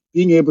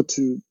being able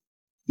to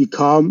be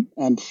calm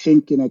and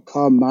think in a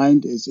calm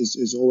mind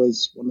is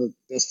always one of the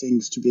best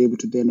things to be able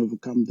to then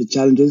overcome the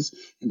challenges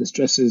and the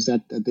stresses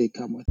that they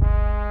come with.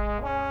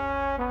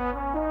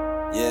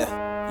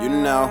 Yeah, you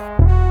know,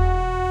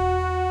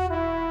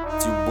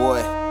 it's your boy.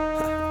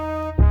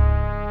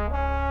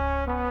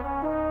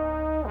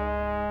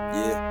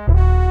 Yeah.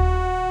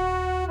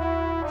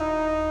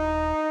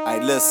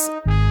 Alright, listen.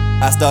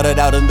 I started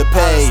out on the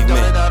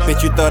pavement.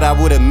 Bet you thought I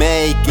wouldn't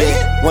make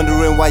it.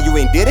 Wondering why you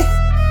ain't did it?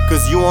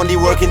 Cause you only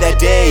working that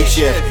day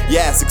shift.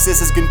 Yeah, success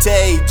is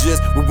contagious.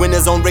 We're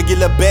winners on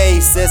regular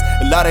basis.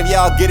 A lot of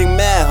y'all getting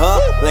mad,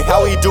 huh? Like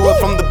how we do it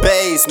from the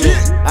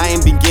basement. I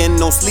ain't been getting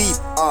no sleep.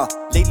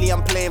 Lately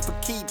I'm playing for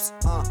keeps.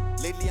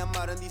 Lately I'm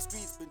out on these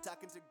streets, been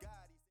talking to God.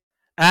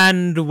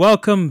 And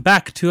welcome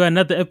back to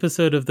another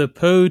episode of the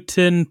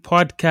Potent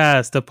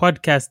Podcast, a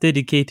podcast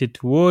dedicated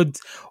towards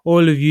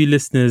all of you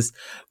listeners,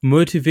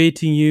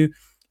 motivating you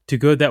to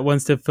go that one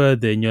step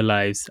further in your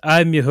lives.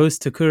 I'm your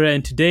host, Takura,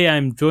 and today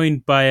I'm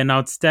joined by an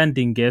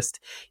outstanding guest.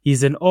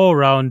 He's an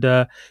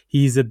all-rounder.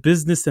 He's a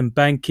business and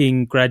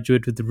banking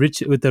graduate with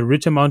a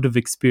rich amount of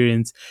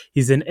experience.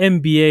 He's an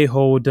MBA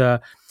holder.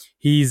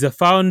 He's a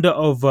founder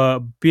of a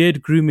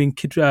beard grooming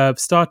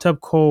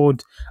startup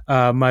called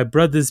My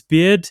Brother's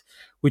Beard,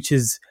 which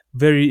is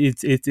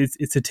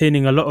it's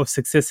attaining a lot of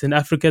success in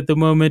Africa at the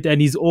moment,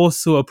 and he's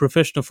also a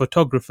professional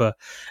photographer.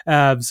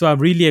 So I'm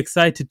really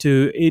excited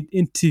to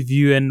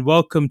interview and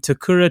welcome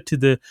Takura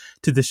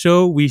to the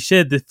show. We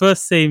share the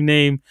same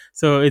name,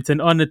 so it's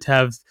an honor to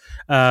have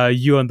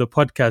you on the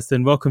podcast.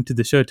 And welcome to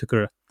the show,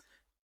 Takura.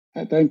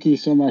 Thank you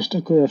so much,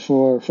 Takura,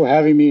 for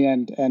having me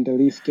and at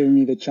least giving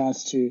me the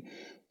chance to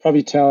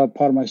probably tell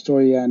part of my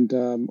story and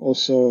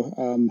also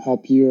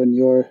help you and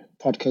your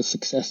podcast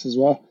success as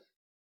well.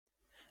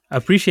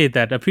 Appreciate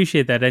that.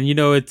 And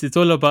it's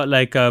all about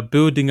like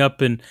building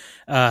up and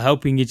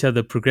helping each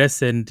other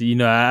progress. And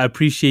I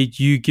appreciate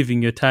you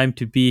giving your time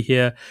to be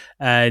here.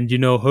 And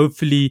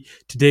hopefully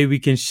today we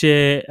can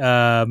share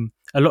a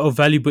lot of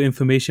valuable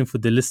information for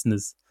the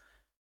listeners.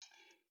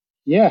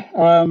 Yeah,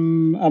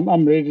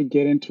 I'm ready to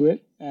get into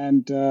it,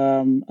 and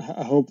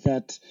I hope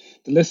that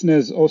the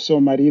listeners also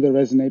might either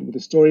resonate with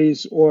the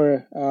stories,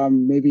 or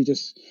maybe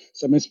just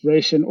some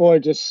inspiration, or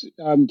just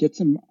get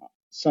some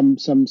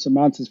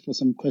answers for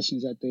some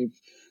questions that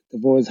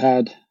they've always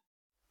had.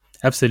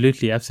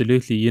 Absolutely.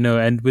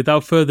 And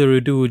without further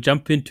ado, we'll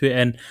jump into it.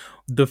 And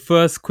the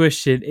first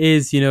question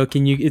is,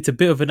 it's a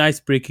bit of an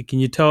icebreaker. Can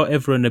you tell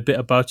everyone a bit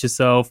about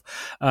yourself,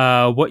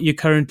 what you're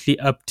currently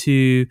up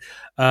to,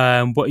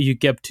 what you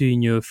get up to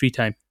in your free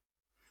time,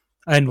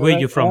 and All where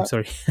right. you're from?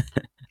 Sorry.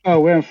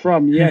 Oh, where I'm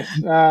from? Yes,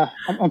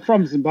 I'm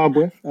from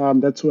Zimbabwe.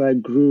 That's where I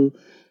grew.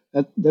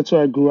 That's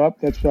where I grew up.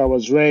 That's where I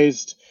was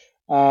raised.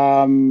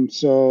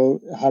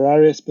 So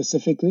Harare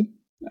specifically,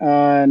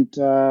 and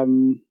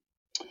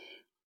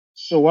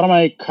so what am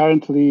I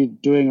currently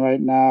doing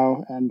right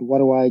now, and what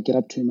do I get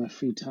up to in my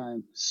free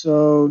time?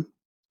 So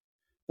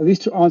at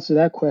least to answer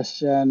that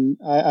question,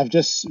 I've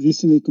just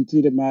recently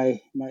completed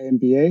my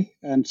MBA,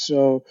 and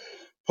so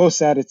post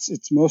that,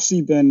 it's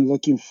mostly been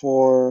looking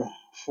for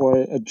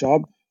a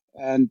job,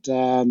 and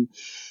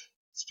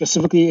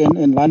specifically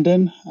in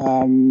London,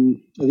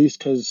 at least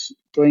because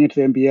going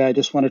into the MBA, I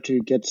just wanted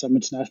to get some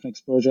international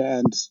exposure,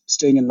 and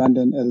staying in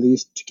London at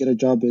least to get a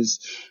job is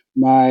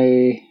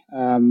my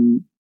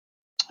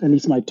at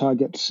least my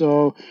target.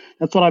 So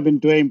that's what I've been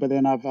doing. But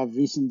then I've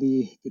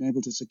recently been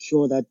able to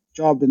secure that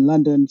job in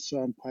London, so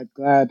I'm quite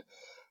glad.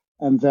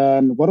 And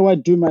then what do I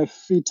do in my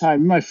free time?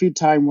 In my free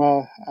time,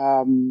 well,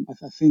 I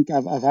think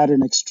I've had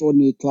an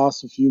extraordinary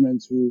class of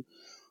humans who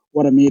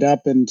want to meet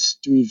up and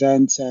do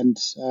events and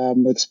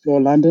explore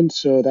London.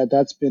 So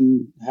that's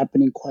been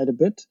happening quite a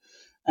bit.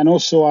 And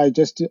also, I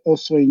just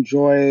also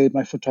enjoy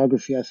my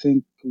photography. I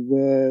think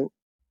we're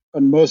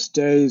on most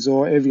days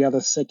or every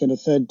other second or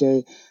third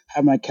day,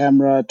 have my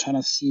camera trying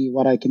to see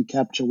what I can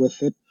capture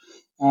with it.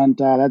 And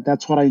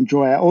that's what I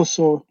enjoy. I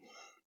also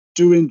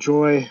do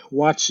enjoy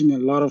watching a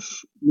lot of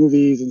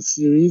movies and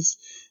series,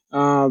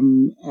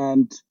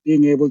 and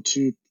being able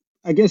to,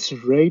 I guess,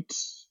 rate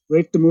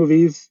the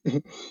movies.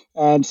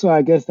 And so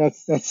I guess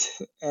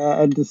that's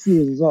and the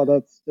series as well.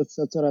 That's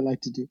what I like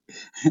to do.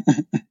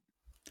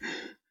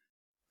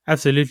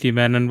 Absolutely,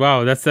 man, and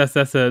wow, that's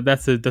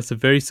a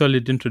very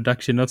solid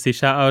introduction. Obviously,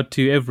 shout out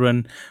to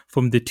everyone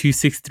from the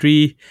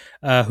 263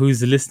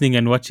 who's listening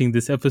and watching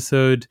this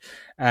episode,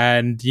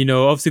 and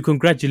obviously,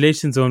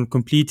 congratulations on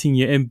completing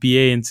your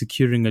MBA and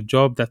securing a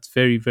job. That's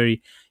very,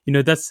 very,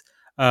 that's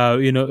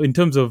in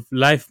terms of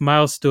life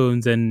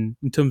milestones and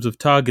in terms of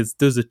targets,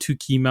 those are two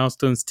key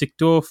milestones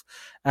ticked off,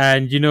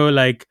 and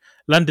like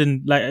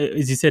London, like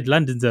as you said,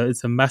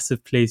 it's a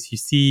massive place. You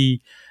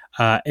see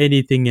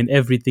anything and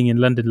everything in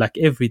London. Like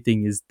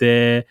everything is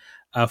there,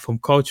 from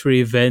cultural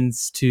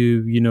events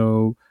to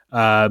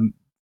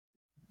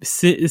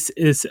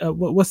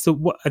what's the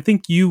what I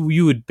think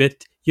you would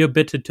bet you're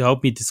better to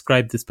help me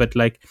describe this, but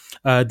like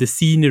the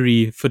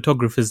scenery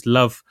photographers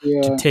love to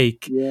Yeah,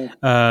 take.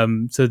 yeah.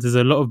 So there's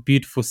a lot of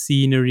beautiful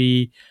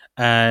scenery,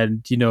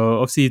 and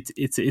obviously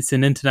it's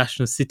an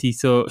international city,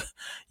 so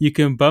you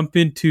can bump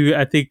into,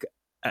 I think,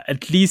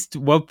 at least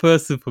one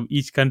person from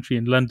each country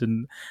in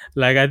London.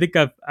 Like, I think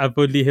I've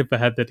only ever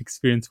had that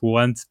experience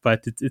once,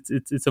 but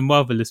it's a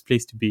marvelous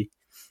place to be.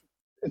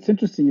 It's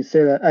interesting you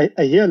say that.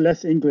 I hear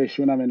less English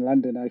when I'm in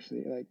London,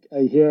 actually. Like,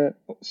 I hear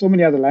so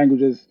many other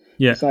languages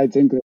Yeah. besides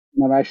English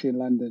when I'm actually in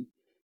London.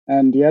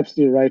 And you're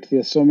absolutely right.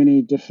 There's so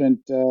many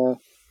different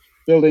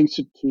buildings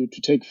to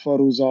take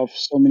photos of,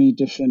 so many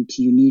different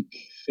unique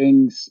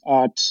things,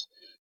 art,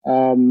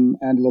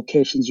 and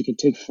locations you can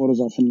take photos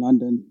of in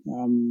London.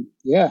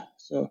 Yeah,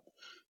 so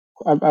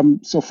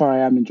so far I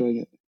am enjoying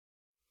it.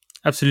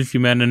 Absolutely,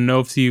 man, and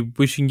obviously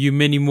wishing you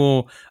many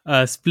more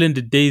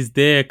splendid days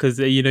there, because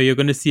you're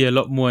going to see a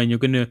lot more, and you're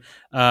going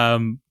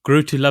to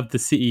grow to love the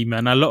city,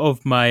 man. A lot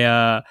of my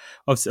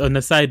on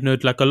a side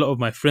note, like a lot of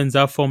my friends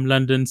are from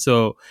London,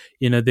 so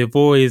they've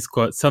always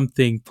got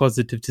something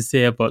positive to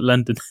say about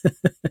London.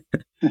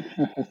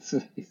 That's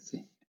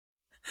amazing.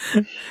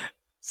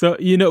 So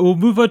we'll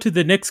move on to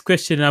the next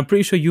question. I'm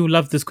pretty sure you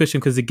love this question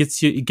because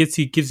gives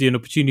you an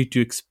opportunity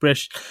to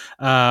express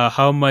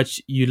how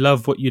much you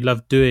love what you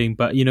love doing.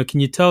 But can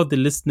you tell the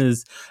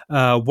listeners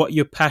what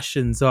your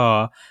passions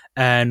are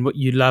and what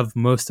you love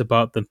most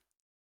about them?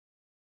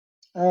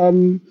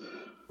 Um,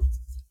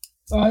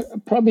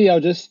 Probably I'll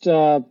just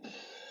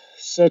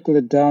circle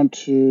it down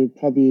to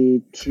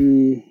probably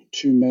two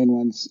main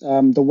ones.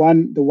 The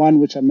one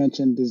which I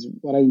mentioned is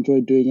what I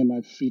enjoy doing in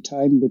my free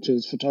time, which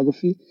is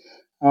photography.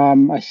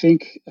 I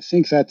think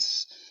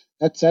that's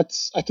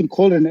I can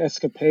call it an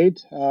escapade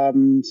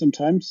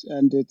sometimes,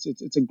 and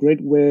it's a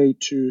great way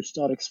to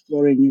start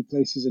exploring new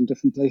places and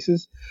different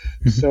places.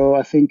 So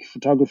I think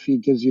photography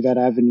gives you that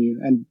avenue,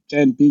 and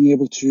then being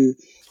able to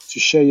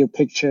share your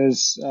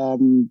pictures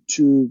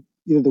to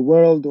either the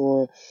world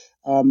or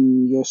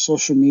your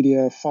social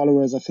media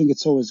followers. I think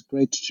it's always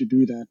great to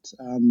do that.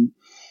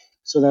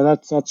 So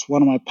that's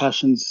one of my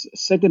passions.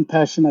 Second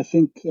passion, I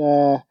think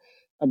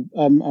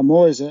I'm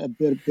always a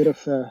bit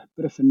of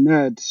a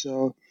nerd.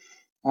 So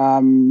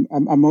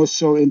I'm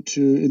also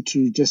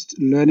into just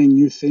learning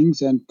new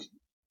things and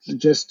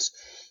just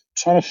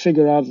trying to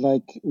figure out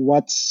like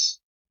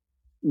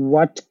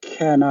what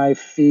can I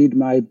feed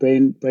my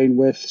brain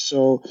with?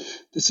 So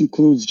this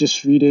includes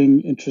just reading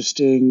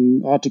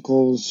interesting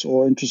articles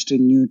or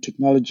interesting new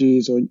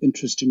technologies or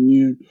interesting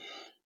new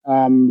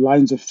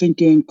lines of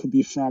thinking. Could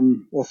be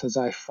from authors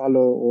I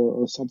follow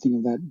or something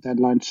of that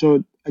line.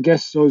 So I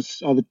guess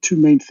those are the two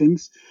main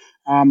things.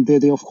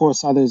 There of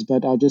course others,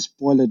 but I'll just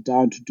boil it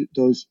down to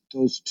those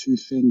two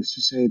things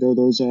to say though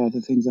those are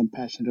the things I'm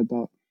passionate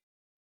about.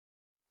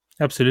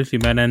 Absolutely,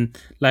 man. And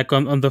like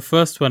on the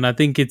first one, I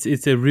think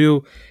it's a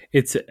real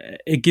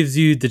it gives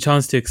you the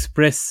chance to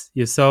express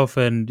yourself,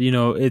 and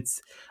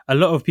it's a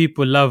lot of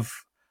people love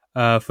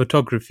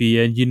photography,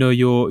 and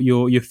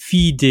you're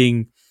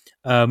feeding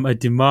a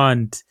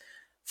demand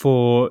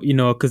for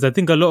because I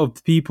think a lot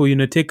of people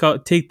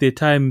take their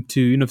time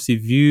to obviously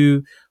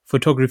view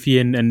photography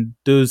and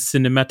those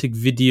cinematic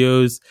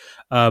videos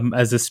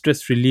as a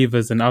stress reliever,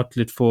 as an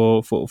outlet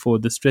for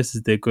the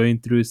stresses they're going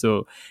through.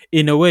 So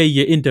in a way,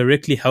 you're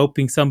indirectly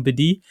helping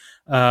somebody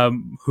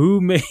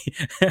who may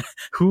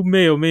who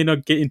may or may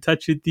not get in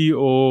touch with you,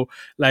 or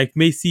like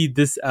may see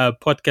this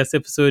podcast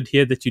episode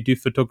here that you do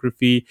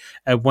photography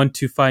and want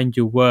to find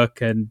your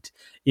work, and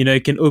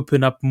it can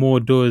open up more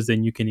doors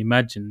than you can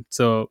imagine.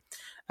 So,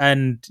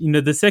 and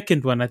the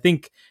second one, I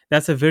think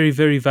that's a very,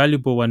 very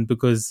valuable one,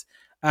 because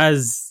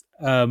as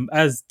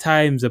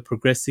times are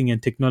progressing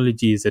and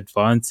technology is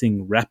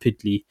advancing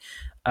rapidly,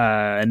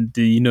 and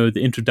the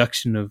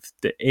introduction of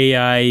the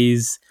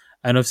AIs,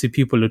 and obviously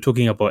people are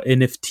talking about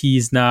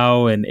NFTs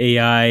now and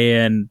AI,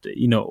 and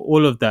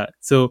all of that.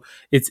 So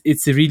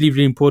it's really,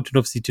 really important,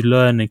 obviously, to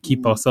learn and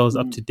keep ourselves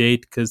up Mm. to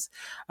date, because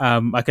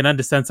I can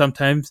understand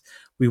sometimes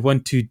we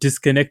want to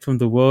disconnect from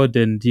the world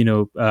and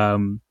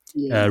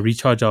Yeah.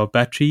 recharge our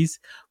batteries,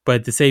 but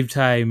at the same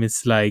time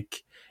it's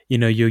like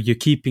you're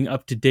keeping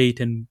up to date,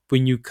 and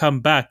when you come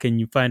back and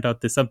you find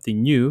out there's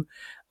something new,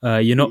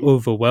 you're not Mhm.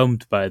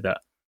 overwhelmed by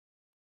that.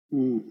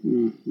 Mm,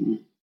 mm, mm.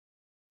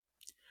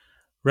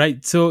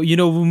 Right. So,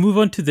 we'll move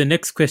on to the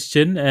next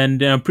question.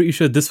 And I'm pretty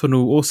sure this one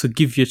will also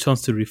give you a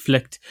chance to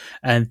reflect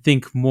and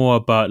think more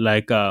about,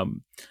 like,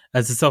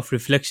 as a self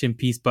reflection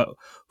piece. But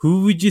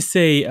who would you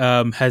say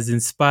has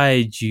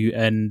inspired you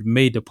and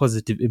made a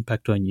positive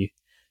impact on you?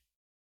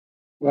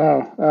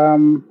 Wow,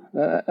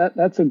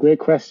 that's a great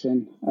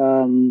question.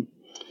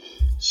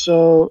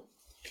 So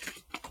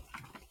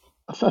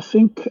I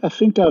think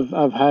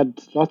I've had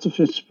lots of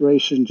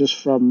inspiration just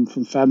from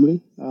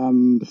family,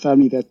 the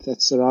family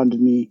that surrounded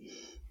me,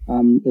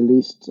 at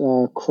least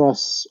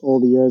across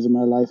all the years of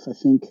my life. I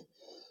think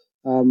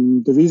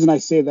the reason I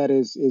say that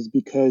is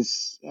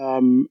because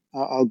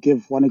I'll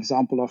give one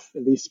example of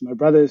at least my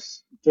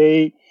brothers.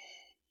 They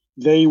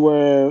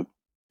were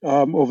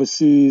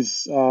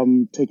overseas,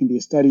 taking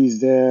their studies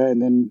there,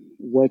 and then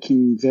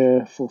working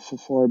there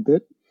for a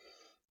bit.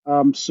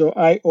 So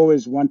I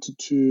always wanted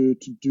to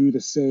do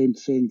the same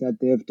thing that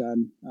they've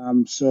done.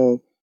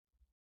 So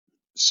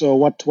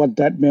what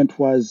that meant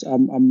was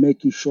I'm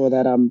making sure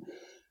that I'm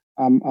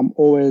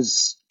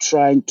always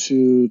trying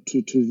to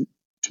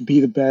be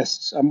the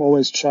best. I'm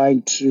always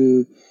trying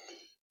to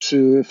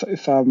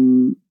if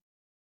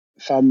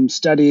I'm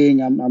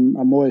studying,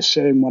 I'm always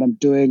sharing what I'm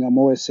doing. I'm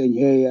always saying,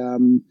 hey,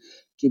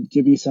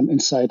 give me some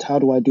insight. How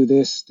do I do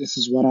this? This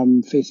is what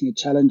I'm facing a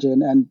challenge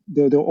in, and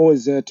they're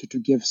always there to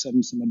give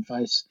some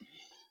advice.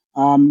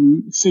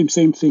 Same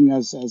thing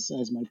as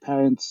my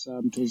parents.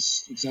 It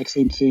was the exact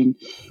same thing.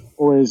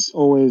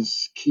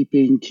 Always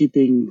keeping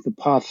the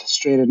path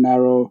straight and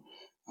narrow.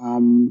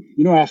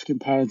 African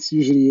parents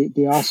usually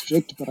they are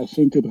strict, but I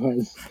think it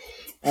was.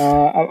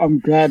 I'm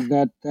glad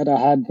that I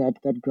had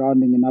that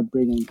grounding and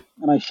upbringing,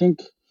 and I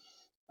think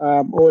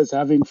always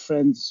having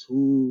friends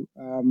who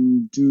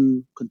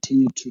do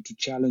continue to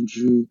challenge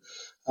you,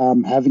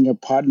 having a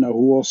partner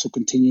who also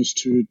continues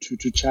to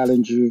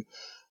challenge you.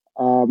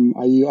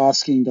 Are you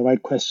asking the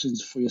right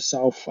questions for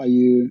yourself? Are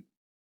you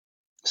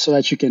so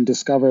that you can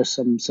discover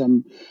some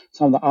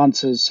of the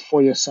answers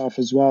for yourself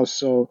as well?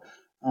 So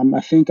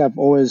I think I've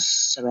always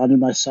surrounded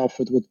myself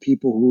with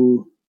people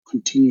who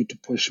continue to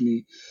push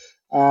me.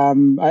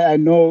 I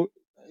know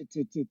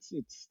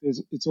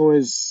it's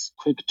always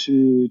quick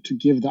to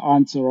give the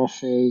answer of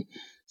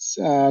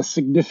a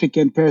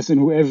significant person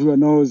who everyone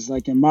knows,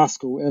 like a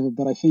mask or whatever.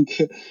 But I think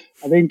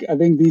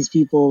these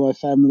people, my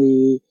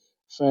family,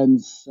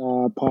 friends,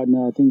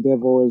 partner, I think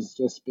they've always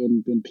just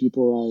been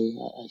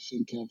people I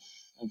think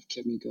have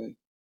kept me going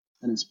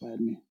and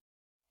inspired me.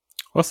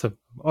 Awesome,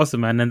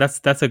 man, and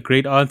that's a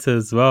great answer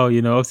as well.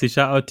 Obviously,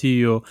 shout out to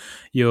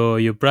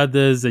your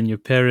brothers and your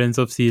parents.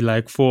 Obviously,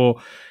 like for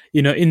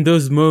in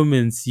those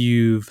moments,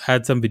 you've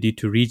had somebody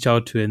to reach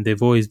out to, and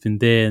they've always been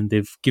there, and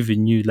they've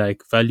given you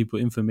like valuable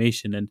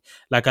information. And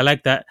like I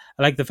like that.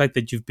 I like the fact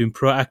that you've been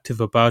proactive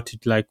about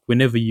it. Like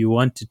whenever you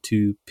wanted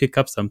to pick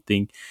up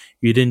something,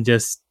 you didn't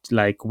just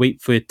like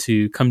wait for it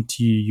to come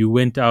to you. You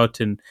went out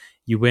and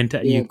you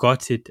Yeah,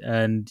 got it.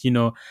 And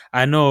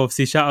I know,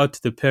 obviously, shout out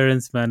to the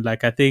parents, man.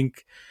 Like I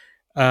think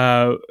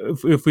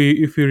if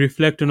we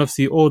reflect on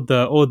obviously all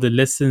the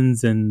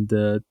lessons and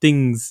the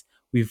things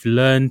we've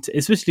learned,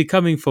 especially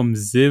coming from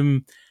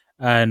Zim,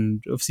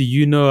 and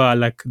obviously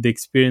like the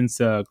experience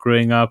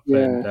growing up,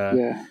 and yeah,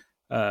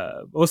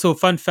 yeah. also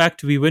fun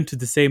fact, we went to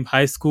the same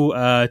high school.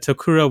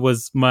 Takura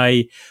was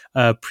my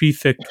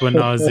prefect when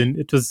I was in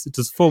it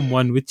was Form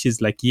 1, which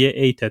is like year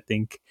 8, I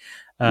think.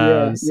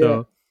 Yeah, yeah.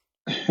 So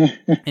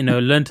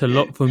learned a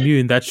lot from you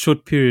in that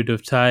short period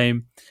of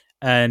time.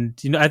 And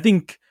I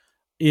think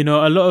a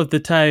lot of the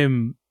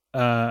time,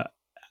 I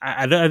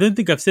don't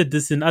think I've said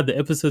this in other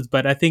episodes,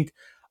 but I think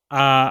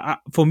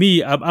for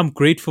me, I'm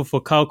grateful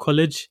for Cal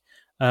College.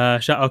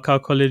 Shout out Cal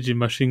College in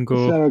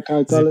Mashingo. Shout out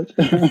Cal College.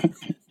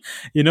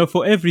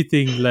 For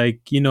everything,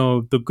 like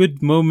the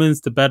good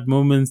moments, the bad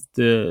moments,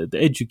 the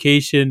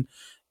education,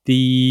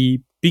 the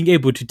being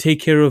able to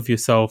take care of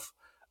yourself.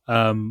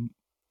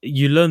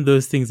 You learn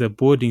those things at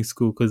boarding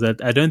school, because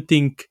I don't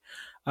think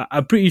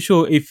I'm pretty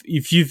sure if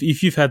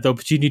you've had the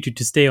opportunity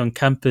to stay on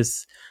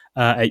campus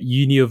at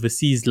uni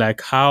overseas,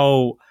 like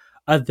how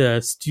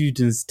other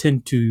students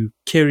tend to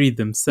carry Yeah,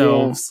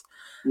 themselves.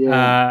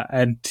 yeah.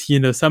 And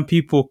some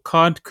people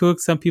can't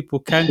cook, some people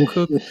can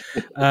cook.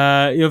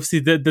 Obviously,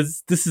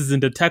 this is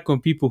an attack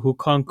on people who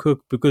can't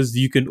cook, because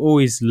you can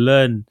always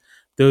learn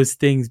those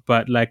things.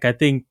 But like I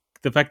think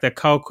the fact that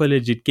Cal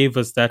College, it gave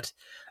us that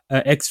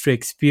extra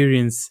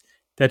experience,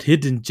 that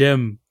hidden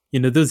gem.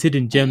 Those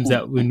hidden gems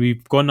that when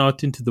we've gone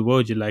out into the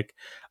world, you're like,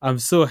 I'm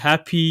so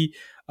happy.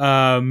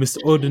 Mr.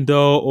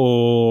 Odendal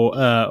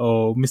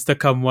or Mr.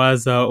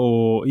 Kamwaza,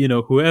 or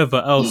whoever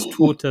else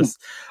taught us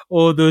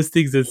all those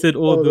things and said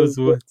all All those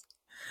those, words.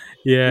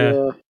 Yeah.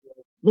 yeah.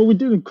 But we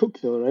didn't cook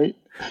though, right?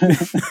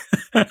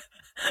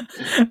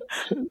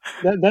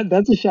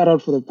 That's a shout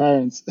out for the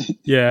parents.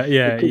 Yeah, The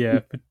yeah, yeah.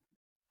 cooking.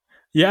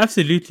 Yeah,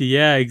 absolutely.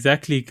 Yeah,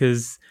 exactly.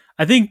 Because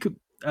I think,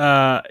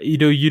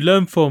 you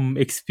learn from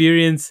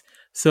experience.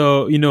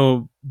 So,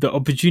 the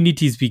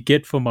opportunities we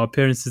get from our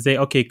parents to say,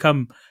 okay,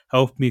 come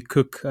help me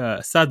cook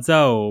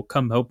sadza, or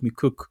come help me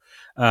cook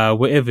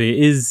whatever it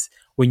is.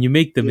 When you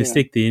make the Yeah.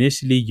 mistake,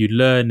 initially you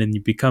learn and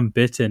you become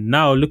better. And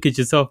now look at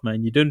yourself,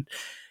 man.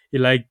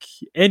 You're like,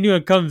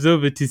 anyone comes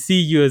over to see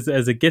you as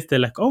a guest, they're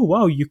like, oh,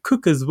 wow, you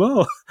cook as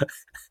well.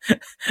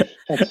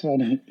 That's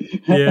funny.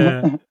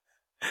 Yeah.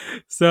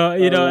 So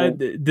Uh,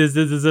 there's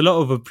a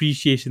lot of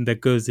appreciation that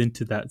goes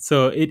into that.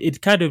 So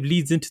it kind of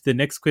leads into the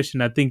next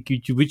question, I think,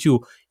 which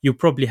you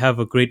probably have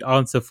a great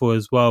answer for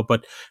as well.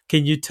 But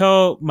can you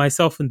tell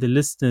myself and the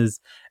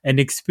listeners an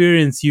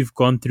experience you've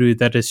gone through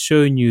that has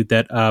shown you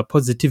that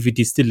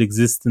positivity still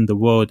exists in the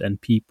world and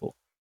people?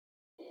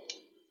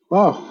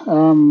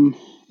 wow.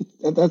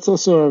 That's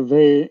also a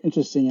very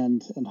interesting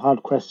and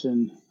hard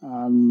question.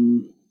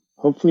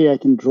 Hopefully, I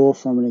can draw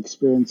from an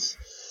experience.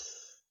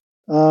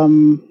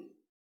 Um,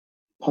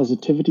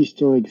 positivity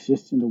still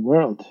exists in the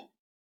world.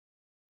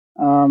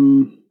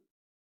 Um,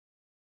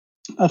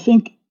 I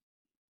think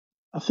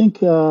I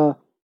think I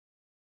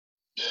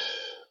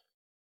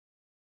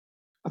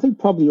think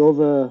probably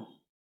over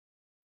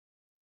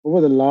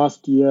the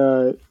last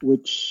year,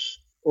 which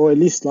or at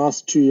least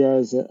last 2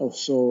 years or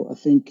so, I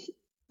think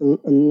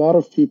a lot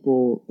of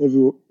people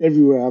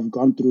everywhere have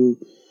gone through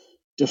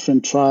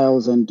different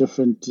trials and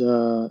different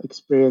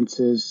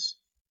experiences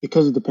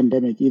because of the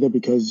pandemic, either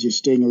because you're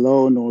staying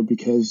alone or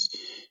because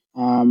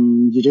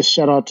you just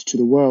shut out to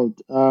the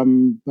world.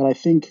 But I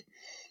think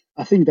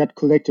that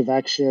collective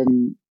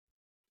action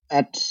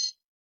at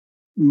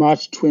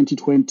March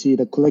 2020,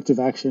 the collective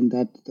action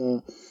that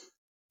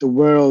the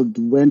world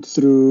went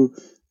through,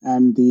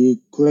 and the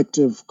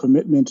collective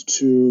commitment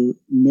to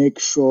make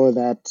sure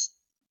that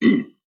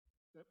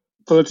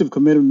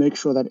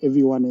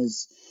everyone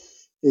is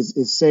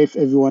safe,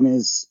 everyone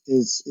is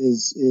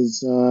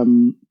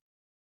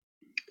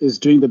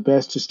doing the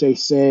best to stay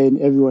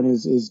sane, everyone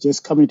is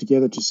just coming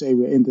together to say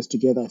we're in this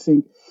together. I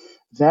think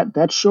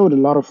that showed a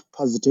lot of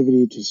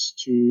positivity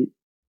to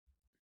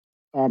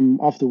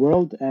of the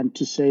world, and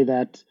to say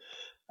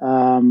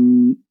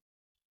um,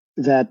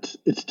 that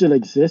it still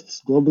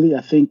exists globally.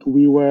 I think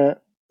we were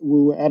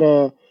at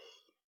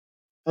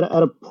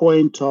a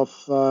point of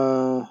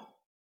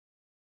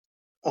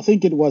I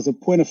think it was a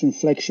point of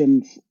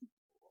inflection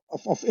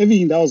of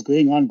everything that was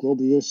going on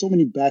globally. There were so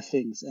many bad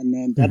things, and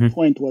then that Mm-hmm.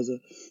 point was a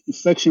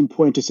inflection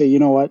point to say, you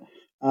know what,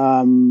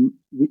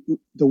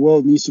 the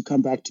world needs to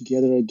come back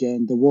together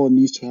again. The world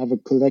needs to have a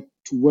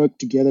to work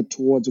together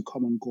towards a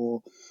common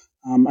goal.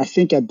 I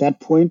think at that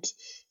point,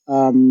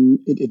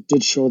 it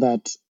did show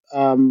that.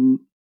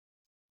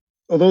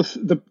 Although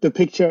the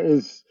picture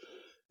is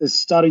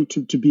starting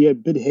to be a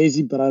bit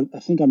hazy, but I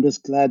think I'm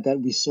just glad that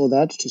we saw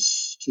that to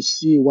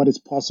see what is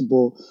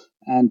possible,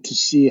 and to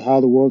see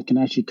how the world can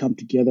actually come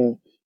together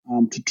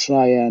to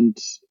try and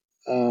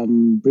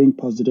bring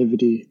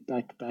positivity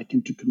back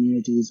into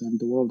communities and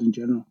the world in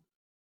general.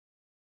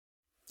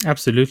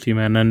 Absolutely,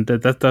 man, and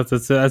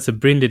that's a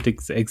brilliant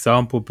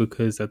example,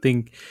 because I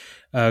think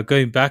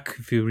going back,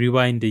 if you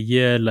rewind a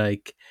year,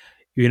 like,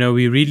 we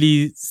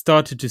really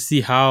started to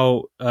see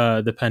how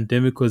the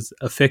pandemic was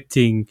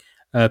affecting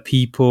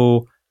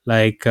people,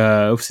 like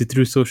obviously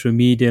through social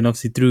media and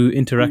obviously through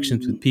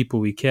interactions with Mm, people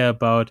we care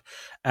about,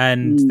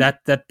 and mm,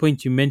 that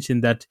point you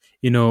mentioned, that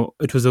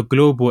it was a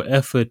global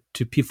effort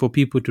for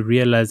people to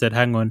realize that,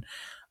 hang on.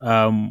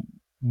 Um,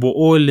 we're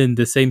all in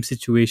the same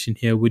situation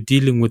here. We're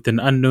dealing with an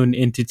unknown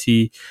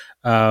entity.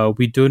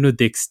 We don't know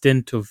the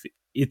extent of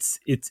its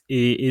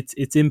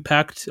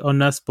impact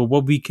on us. But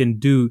what we can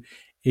do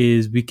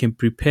is we can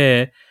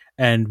prepare,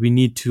 and we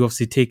need to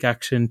obviously take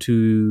action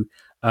to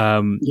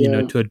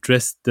yeah, to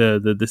address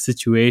the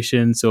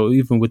situation. So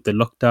even with the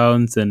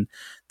lockdowns and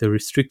the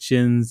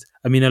restrictions,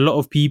 I mean, a lot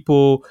of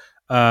people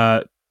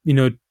you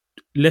know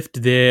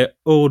left their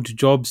old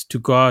jobs to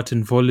go out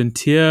and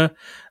volunteer.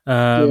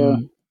 yeah,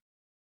 Um,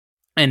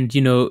 and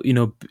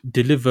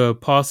deliver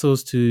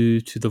parcels to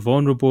the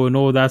vulnerable and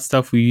all that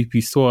stuff.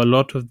 We saw a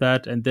lot of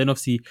that, and then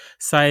obviously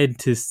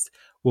scientists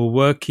were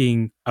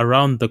working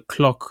around the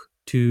clock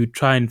to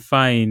try and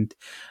find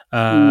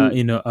mm,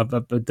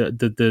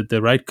 the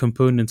right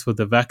components for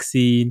the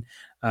vaccine,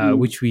 mm,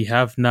 which we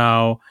have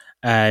now.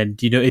 And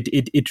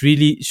it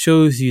really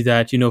shows you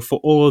that, for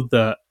all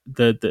the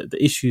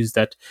issues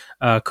that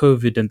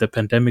COVID and the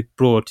pandemic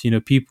brought,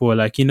 people are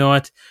like, you know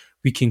what,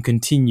 we can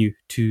continue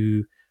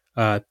to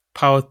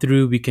power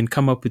through. We can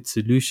come up with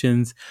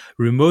solutions.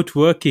 Remote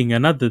working,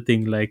 another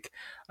thing. Like,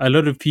 a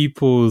lot of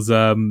people's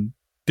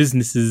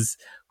businesses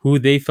who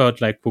they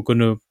felt like were going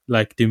to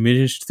like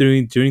diminish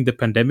during the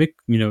pandemic,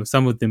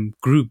 some of them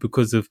grew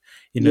because of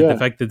the yeah,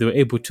 fact that they were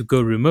able to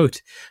go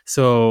remote.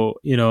 So,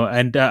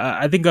 and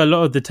I think a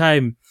lot of the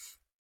time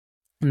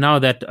now,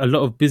 that a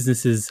lot of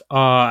businesses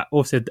are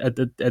also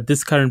at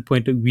this current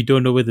point, we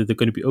don't know whether they're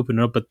going to be open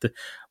or not.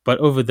 But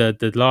over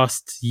the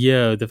last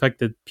year, the fact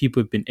that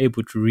people have been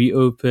able to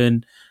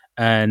reopen,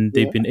 and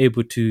they've yeah, been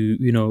able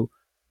to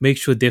make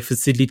sure their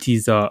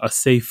facilities are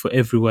safe for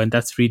everyone,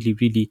 that's really,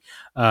 really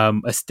a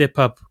step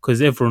up,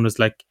 because everyone was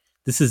like,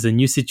 this is a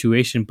new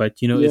situation, but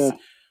yeah.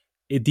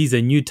 these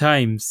are new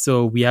times,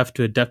 so we have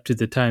to adapt to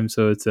the time.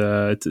 So it's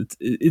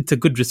a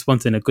good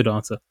response and a good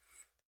answer.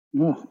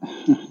 Yeah.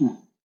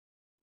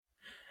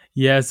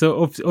 Yeah,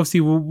 so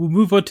obviously we'll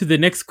move on to the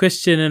next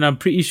question, and I'm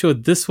pretty sure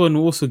this one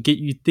will also get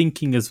you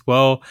thinking as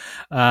well.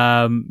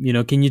 Can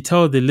you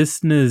tell the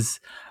listeners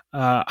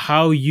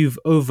how you've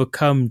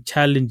overcome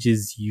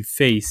challenges you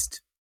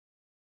faced?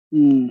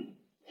 Mm.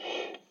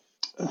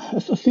 I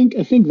think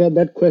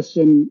that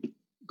question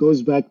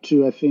goes back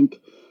to, I think,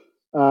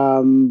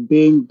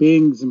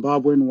 being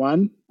Zimbabwean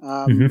one.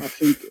 I Mm-hmm.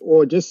 think,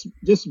 or just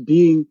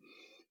being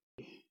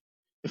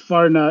a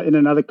foreigner in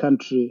another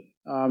country.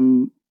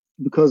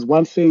 Because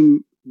one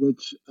thing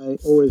which I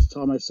always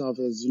tell myself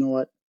is, you know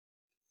what,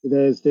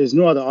 there's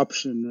no other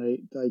option, right?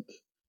 Like,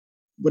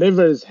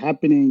 whatever is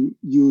happening,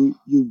 you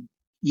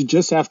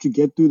just have to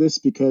get through this,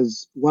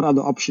 because what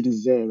other option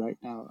is there right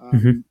now?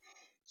 Mm-hmm.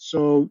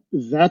 So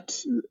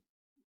that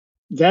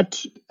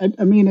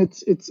I mean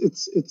it's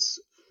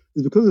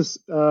because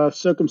of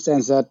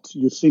circumstance that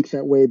you think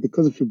that way,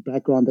 because of your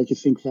background that you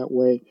think that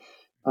way.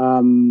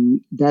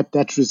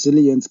 That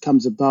resilience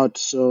comes about.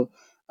 So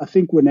I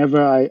think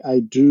whenever I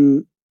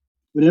do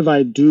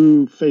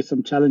face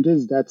some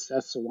challenges, that's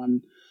the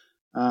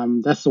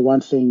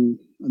one thing,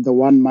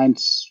 one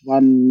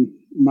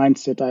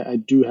mindset I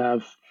do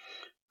have.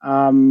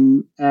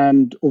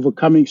 And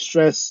overcoming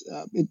stress,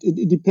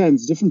 it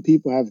depends. Different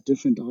people have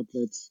different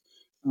outlets.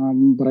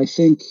 But I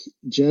think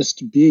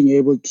just being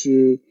able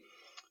to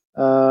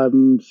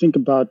think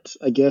about,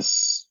 I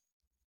guess,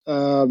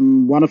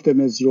 one of them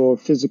is your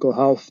physical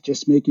health,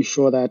 just making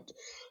sure that,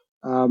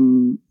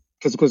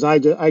 because I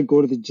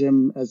go to the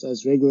gym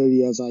as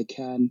regularly as I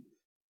can.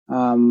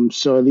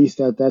 So at least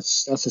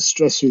that's a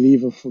stress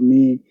reliever for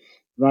me.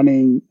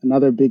 Running,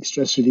 another big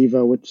stress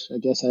reliever, which I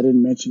guess I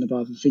didn't mention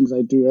about the things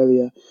I do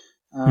earlier.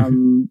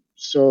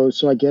 So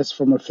I guess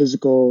from a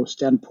physical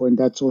standpoint,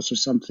 that's also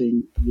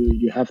something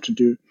you have to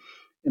do.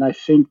 And I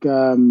think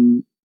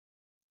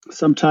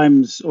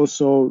sometimes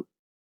also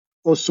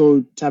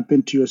tap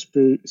into your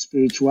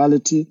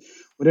spirituality,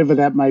 whatever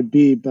that might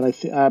be. But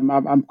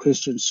I'm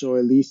Christian, so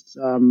at least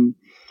when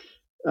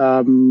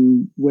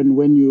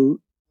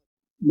you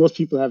most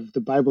people have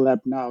the Bible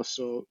app now,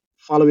 so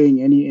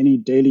following any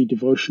daily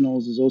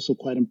devotionals is also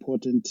quite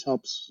important.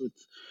 Helps with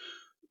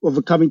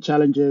overcoming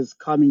challenges,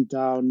 calming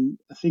down.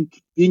 I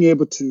think being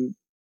able to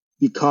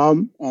be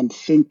calm and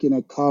think in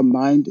a calm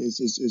mind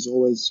is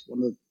always one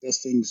of the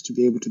best things to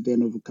be able to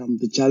then overcome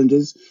the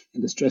challenges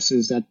and the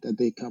stresses that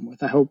they come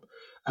with. I hope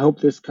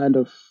this kind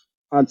of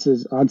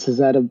answers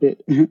that a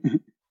bit.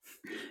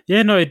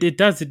 Yeah, no, it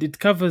does. It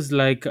covers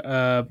like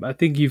I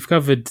think you've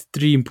covered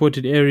three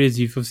important areas.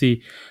 You've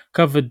obviously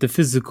covered the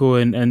physical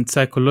and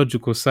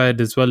psychological side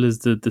as well as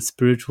the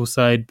spiritual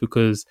side,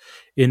 because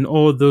in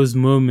all those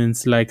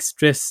moments like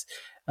stress,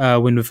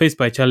 when we're faced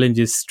by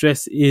challenges,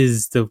 stress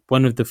is the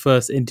one of the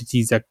first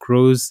entities that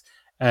grows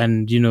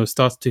and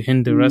starts to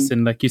hinder us. Mm,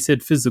 And like you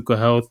said, physical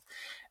health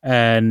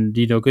and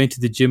going to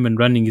the gym and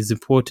running is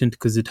important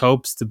because it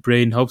helps the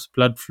brain, helps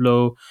blood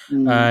flow,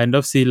 mm, and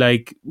obviously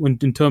like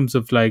in terms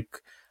of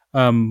like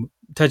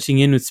touching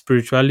in with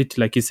spirituality,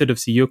 like you said,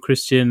 obviously you're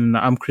Christian and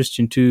I'm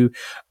Christian too.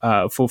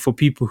 For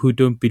people who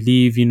don't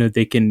believe,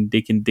 they can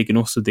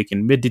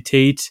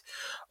meditate,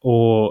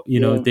 or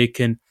yeah, they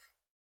can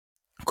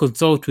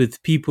consult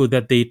with people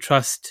that they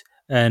trust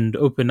and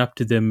open up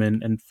to them,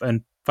 and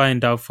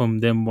find out from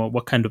them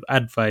what kind of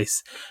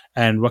advice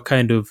and what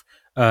kind of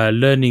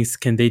learnings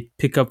can they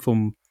pick up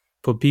from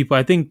people.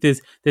 I think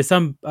there's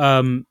some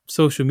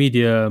social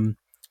media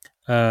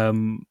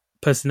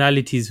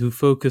personalities who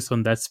focus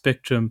on that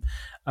spectrum,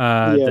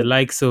 yeah, the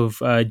likes of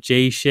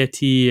Jay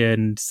Shetty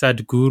and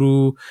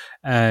Sadhguru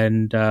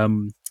and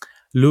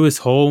Lewis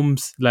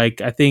Holmes.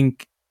 Like I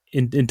think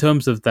in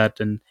terms of that,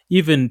 and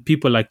even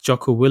people like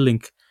Jocko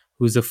Willink,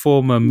 who's a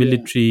former yeah,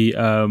 military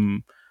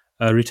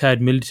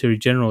retired military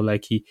general,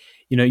 like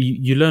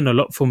you learn a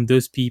lot from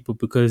those people,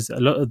 because a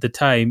lot of the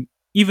time,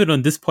 even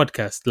on this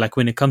podcast, like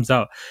when it comes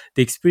out,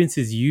 the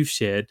experiences you've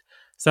shared,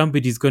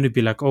 somebody's going to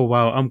be like, oh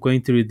wow, I'm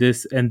going through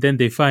this, and then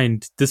they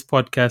find this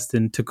podcast,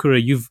 and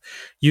Takura,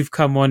 you've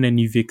come on and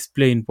you've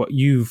explained what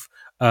you've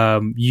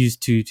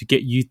used to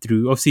get you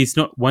through. Obviously it's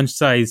not one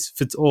size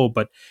fits all,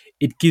 but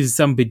it gives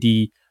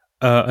somebody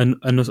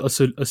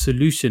a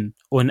solution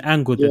or an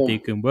angle that yeah, they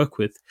can work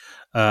with,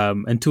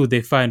 until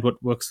they find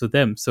what works for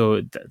them.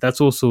 So that's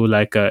also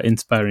like an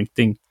inspiring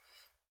thing.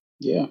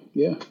 yeah,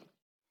 yeah.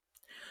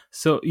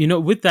 So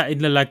with that,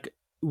 like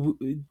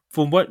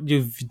from what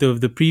you've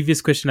the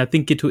previous question, I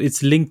think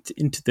it's linked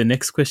into the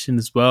next question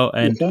as well,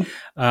 and Okay.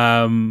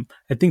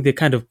 I think they're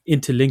kind of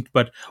interlinked.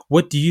 But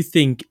what do you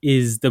think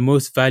is the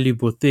most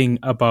valuable thing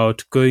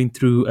about going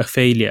through a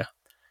failure?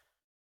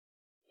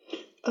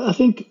 I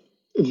think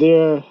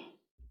there are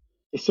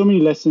so many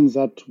lessons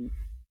that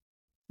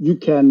you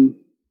can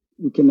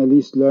you can at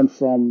least learn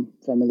from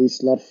at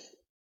least a lot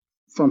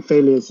from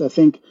failures. I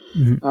think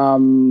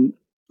Mhm.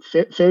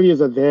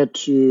 failures are there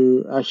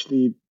to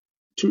actually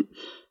to.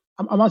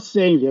 I'm not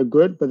saying they're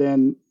good, but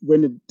then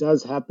when it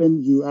does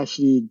happen, you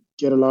actually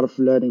get a lot of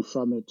learning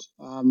from it.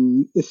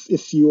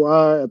 If you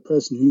are a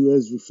person who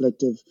is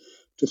reflective,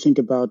 to think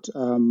about,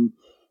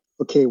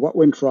 okay, what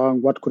went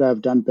wrong, what could I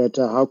have done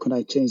better, how can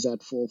I change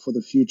that for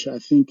the future. I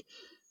think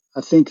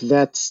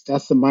that's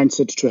the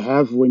mindset to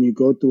have when you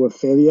go through a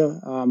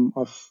failure,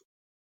 of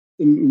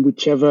in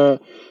whichever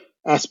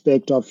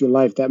aspect of your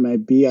life that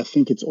might be. I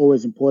think it's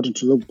always important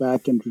to look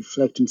back and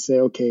reflect and say,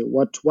 okay,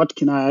 what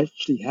can I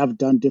actually have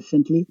done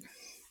differently?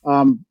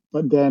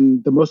 But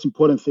then the most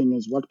important thing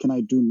is, what can I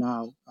do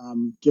now?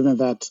 Given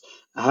that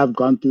I have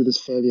gone through this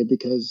failure,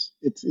 because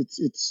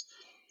it's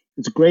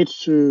great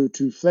to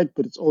reflect,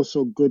 but it's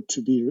also good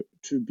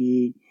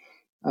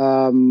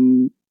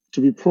um,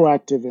 to be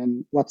proactive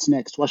in what's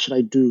next. What should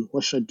I do?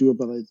 What should I do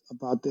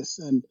about this?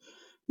 And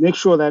make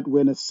sure that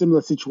when a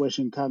similar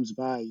situation comes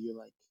by,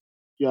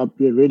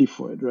 you're ready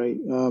for it, right?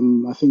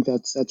 I think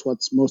that's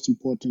what's most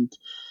important.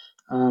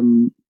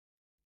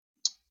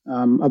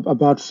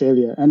 about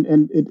failure,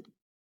 and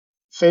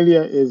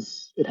failure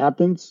is it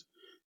happens.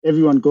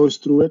 Everyone goes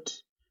through it.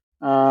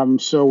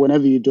 So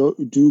whenever you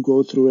do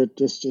go through it,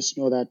 just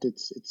know that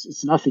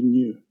it's nothing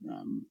new.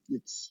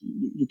 It's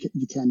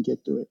you can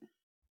get through it.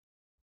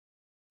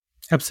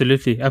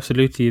 Absolutely,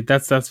 absolutely.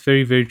 That's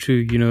very very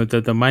true. You know,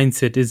 the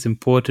mindset is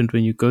important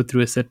when you go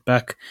through a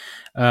setback.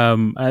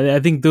 I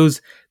think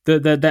those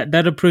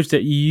that approach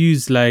that you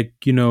use, like,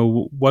 you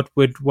know, what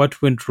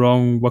went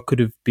wrong, what could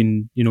have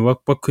been, you know,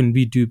 what can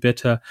we do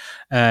better,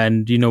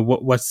 and you know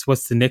what's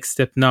the next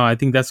step now. I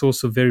think that's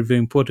also very very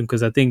important,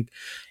 because I think,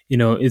 you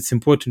know, it's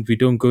important we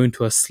don't go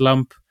into a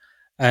slump,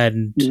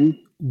 and Hmm.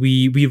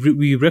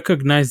 we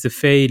recognize the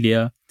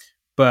failure,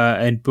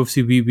 but and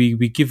obviously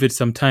we give it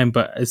some time,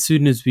 but as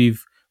soon as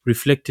we've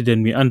reflected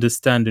and we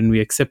understand and we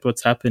accept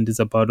what's happened,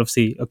 is about of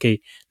say, okay,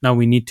 now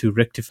we need to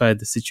rectify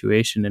the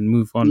situation and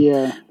move on.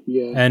 Yeah,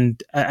 yeah,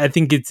 And I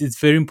think it's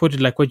very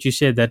important, like what you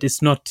shared, that it's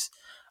not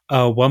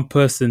a one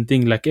person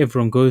thing. Like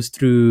everyone goes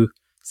through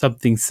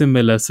something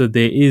similar, so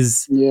there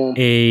is yeah,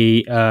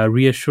 a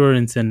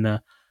reassurance and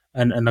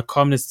a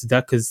calmness to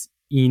that, because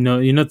you know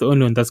you're not the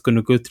only one that's going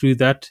to go through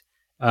that.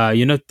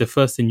 You're not the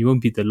first, and you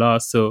won't be the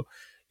last. So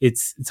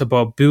it's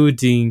about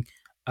building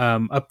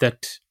up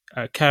that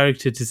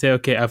character to say,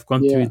 okay, I've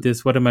gone through yeah.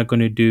 this. What am I going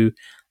to do?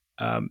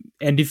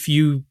 And if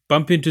you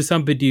bump into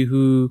somebody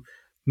who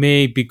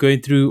may be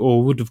going through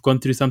or would have gone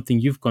through something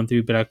you've gone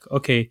through, be like,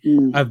 okay,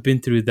 Mm, I've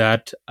been through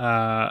that.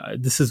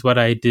 This is what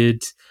I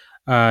did.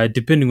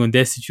 Depending on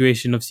their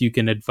situation, obviously you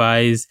can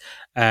advise,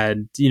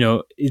 and you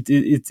know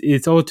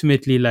it's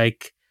ultimately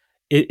like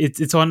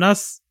it's on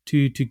us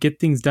to get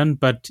things done,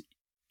 but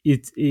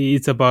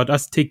it's about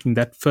us taking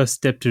that first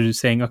step to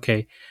saying,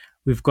 okay,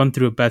 we've gone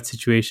through a bad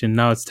situation.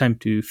 Now it's time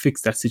to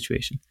fix that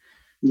situation.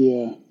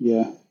 yeah,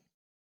 yeah.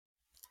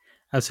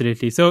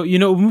 Absolutely. So, you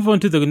know, we'll move on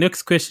to the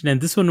next question,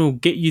 and this one will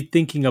get you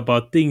thinking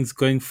about things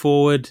going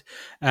forward.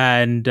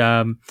 And,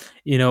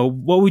 you know,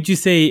 what would you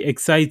say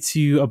excites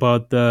you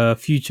about the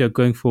future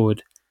going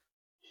forward?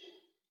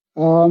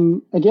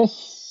 I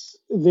guess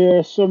there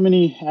are so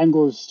many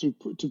angles to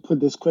put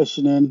this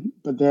question in,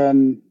 but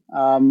then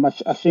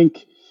I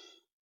think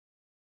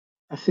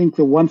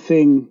the one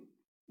thing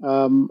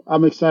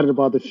I'm excited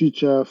about the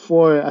future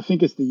for, I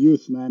think it's the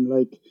youth, man.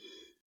 Like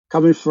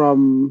coming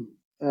from,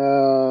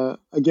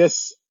 I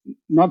guess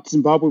not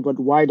Zimbabwe, but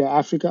wider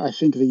Africa. I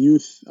think the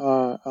youth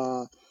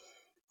are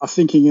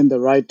thinking in the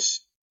right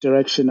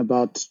direction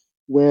about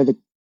where the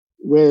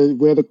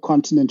where the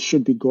continent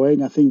should be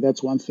going. I think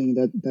that's one thing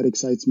that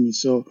excites me.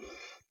 So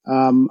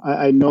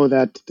I know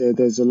that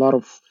there's a lot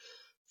of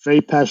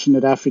very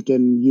passionate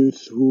African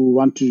youth who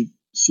want to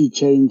see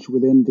change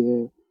within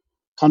their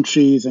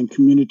countries and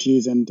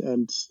communities,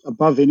 and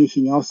above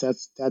anything else,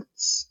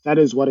 that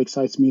is what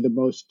excites me the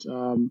most.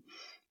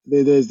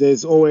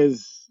 There's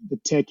always the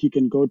tech you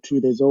can go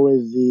to. There's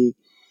always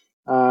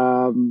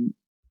um,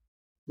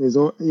 there's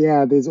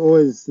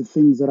always the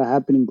things that are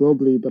happening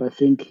globally, but I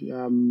think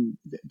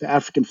the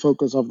African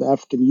focus of the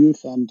African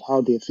youth and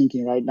how they're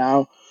thinking right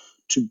now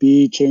to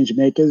be change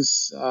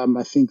makers.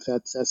 I think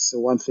that's the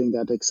one thing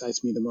that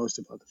excites me the most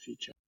about the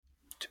future.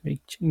 To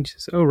make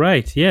changes. Oh,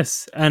 right.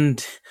 Yes.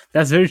 And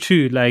that's very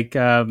true. Like,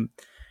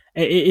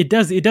 it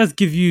does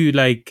give you,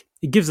 like,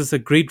 it gives us a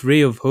great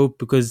ray of hope,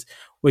 because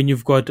when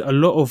you've got a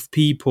lot of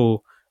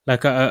people,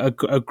 like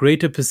a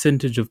greater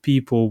percentage of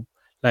people,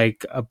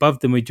 like above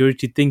the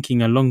majority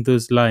thinking along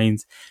those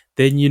lines,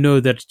 then you know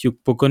that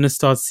we're going to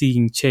start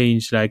seeing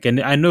change. Like,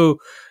 and I know,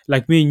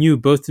 like me and you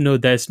both know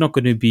that it's not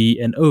going to be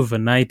an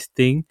overnight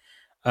thing.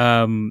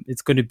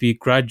 It's going to be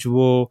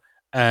gradual.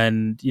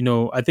 And, you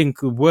know, I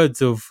think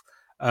words of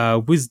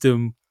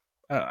wisdom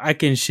I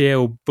can share,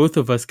 or both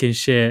of us can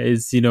share,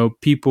 is, you know,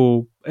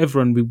 people,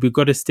 everyone, we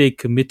got to stay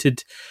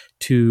committed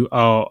to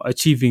our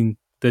achieving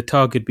the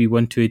target we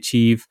want to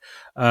achieve.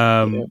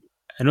 Yeah,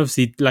 And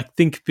obviously, like,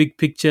 think big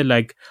picture,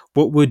 like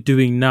what we're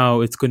doing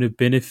now, it's going to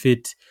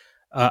benefit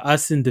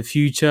us in the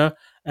future.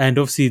 And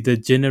obviously, the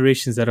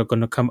generations that are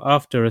going to come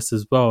after us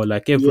as well.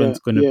 Like, yeah, everyone's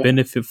going to yeah,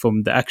 benefit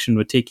from the action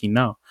we're taking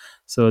now.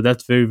 So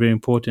that's very, very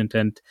important.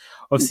 And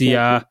obviously,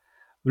 exactly.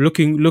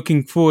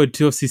 looking forward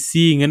to obviously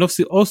seeing and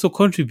obviously also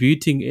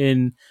contributing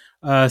in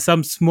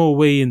some small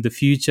way in the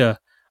future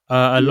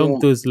along Yeah,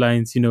 those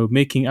lines. You know,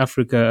 making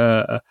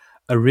Africa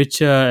a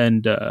richer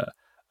and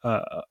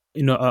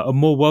you know, a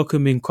more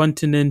welcoming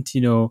continent.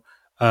 You know,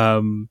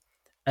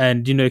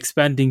 and you know,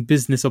 expanding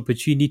business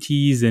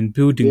opportunities and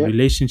building yeah,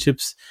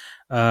 relationships.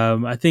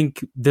 I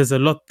think there's a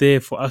lot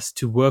there for us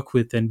to work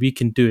with, and we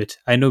can do it.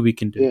 I know we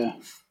can do it. yeah,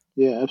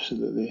 yeah.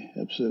 Absolutely,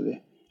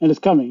 absolutely. And it's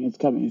coming. It's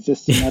coming. It's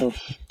just a matter of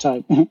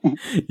time.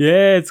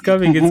 Yeah, it's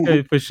coming. It's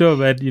coming for sure,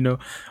 man. You know,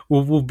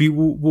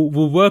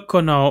 we'll work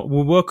on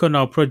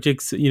our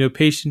projects, you know,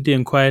 patiently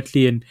and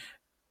quietly, and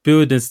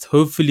build and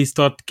hopefully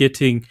start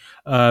getting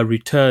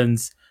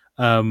returns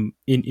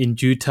in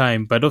due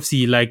time. But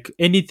obviously, like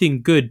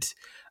anything good,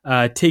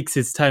 takes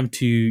its time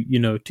to, you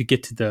know, to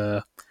get to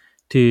the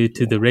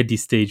Yeah, ready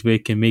stage where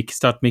it can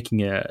start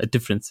making a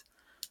difference.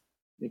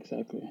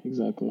 exactly,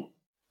 exactly.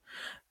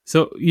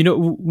 So,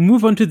 we'll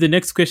move on to the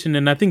next question,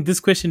 and I think this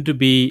question to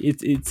be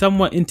it's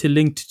somewhat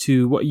interlinked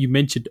to what you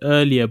mentioned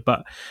earlier,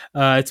 but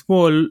it's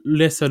more or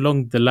less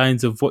along the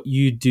lines of what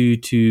you do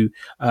to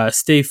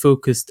stay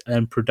focused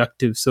and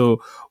productive.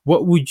 So,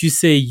 what would you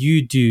say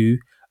you do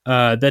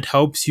that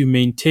helps you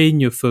maintain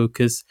your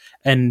focus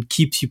and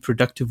keeps you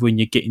productive when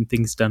you're getting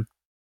things done?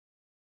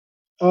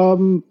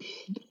 Um,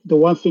 the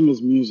one thing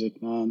is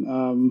music,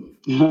 man.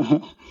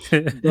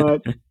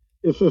 But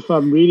if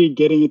I'm really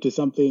getting into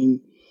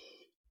something,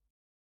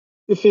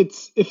 if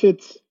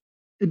it's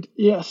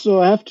yeah,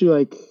 so I have to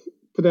like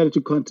put that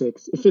into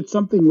context. If it's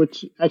something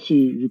which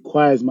actually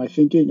requires my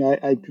thinking,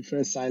 I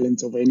prefer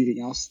silence over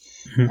anything else.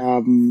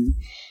 Um,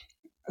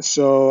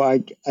 so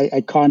I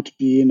can't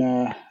be in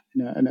a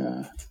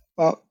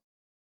well,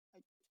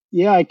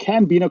 yeah, I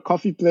can be in a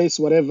coffee place,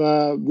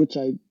 whatever, which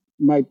I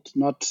might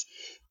not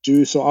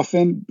do so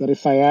often. But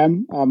if I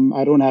am,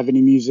 I don't have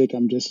any music.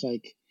 I'm just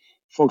like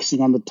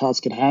focusing on the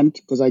task at hand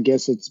because I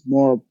guess it's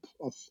more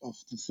of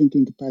the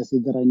thinking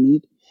capacity that I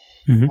need.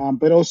 Mhm.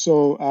 But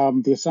also,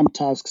 there's some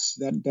tasks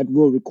that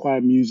will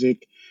require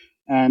music,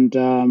 and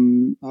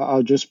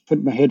I'll just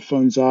put my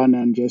headphones on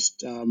and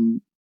just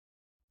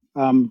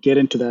get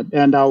into that.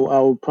 And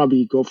I'll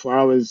probably go for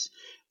hours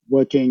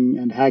working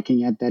and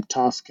hacking at that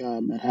task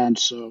at hand.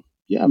 So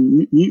yeah,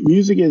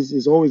 music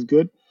is always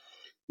good.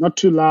 Not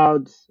too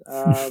loud,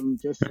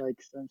 just like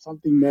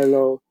something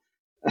mellow.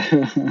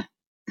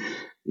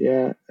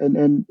 Yeah,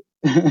 and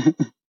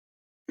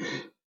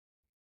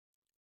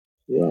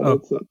yeah, Oh,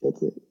 that's it.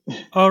 That's it.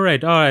 all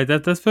right.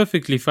 That's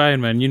perfectly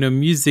fine, man.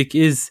 Music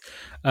is.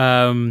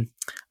 I'm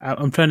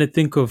trying to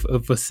think of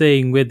a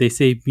saying where they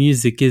say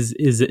music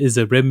is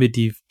a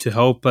remedy to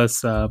help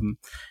us, deal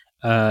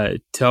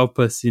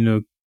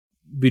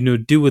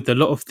with a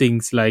lot of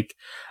things like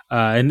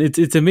and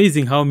it's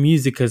amazing how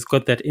music has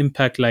got that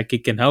impact. Like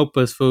it can help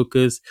us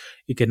focus,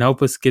 it can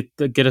help us get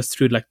us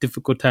through like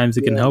difficult times,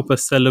 it can Yeah, help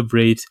us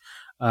celebrate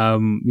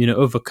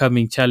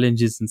overcoming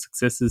challenges and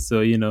successes.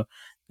 So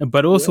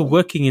but also yeah,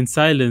 working in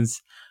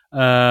silence.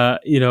 I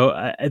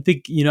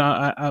think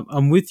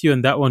I'm with you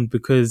on that one,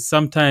 because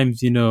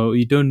sometimes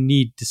you don't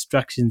need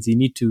distractions, you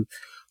need to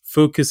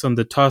focus on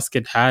the task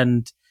at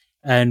hand.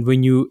 And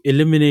when you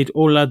eliminate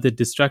all other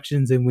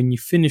distractions, and when you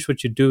finish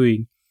what you're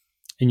doing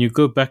and you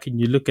go back and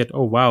you look at,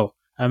 oh, wow,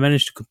 I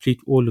managed to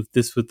complete all of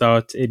this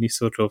without any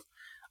sort of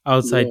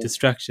outside yeah.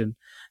 distraction.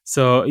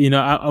 So,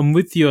 I'm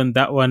with you on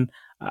that one.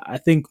 I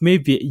think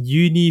maybe at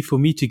uni, for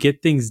me to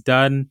get things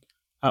done,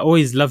 I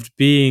always loved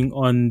being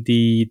on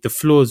the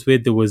floors where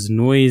there was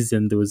noise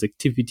and there was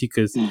activity,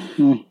 because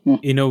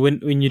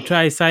when you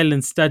try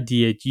silent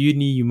study at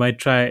uni, you might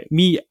try,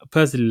 me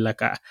personally,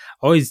 like I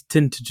always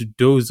tend to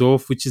doze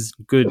off, which is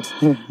good,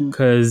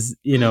 because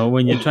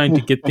when you're trying to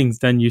get things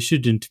done, you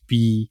shouldn't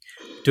be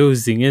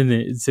dozing in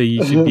it. So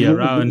you should be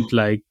around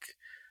like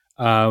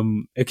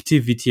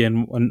activity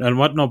and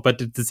whatnot,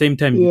 but at the same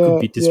time you could Yeah,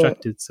 be yeah,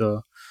 distracted.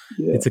 So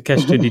yeah. it's a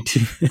catch 22.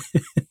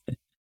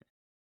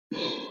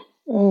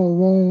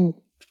 Oh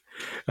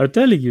I'm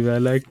telling you,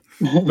 man. Like,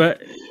 man. but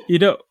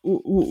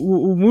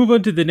we'll move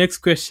on to the next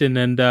question,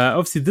 and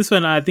obviously this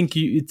one, I think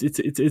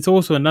it's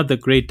also another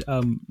great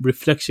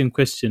reflection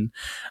question.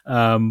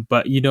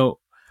 But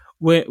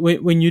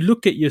when you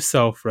look at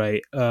yourself,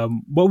 right,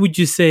 what would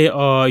you say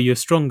are your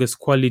strongest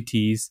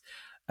qualities,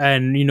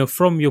 and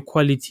from your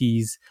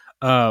qualities,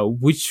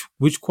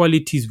 which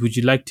qualities would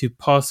you like to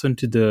pass on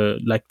to the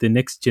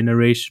next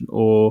generation,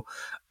 or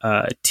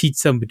teach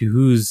somebody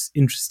who's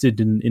interested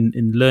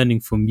in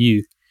learning from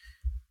you?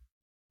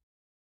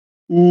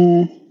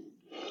 Mm,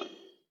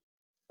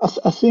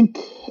 I think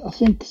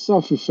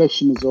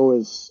self-reflection is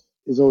always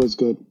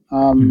good.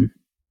 I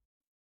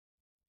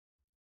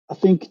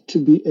think to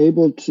be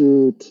able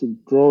to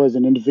grow as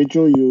an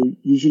individual, you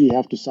usually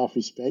have to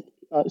self-reflect.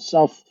 I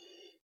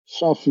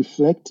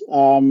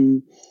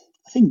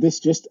think this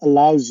just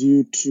allows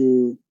you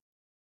to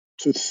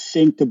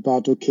think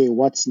about, okay,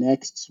 what's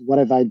next? What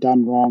have I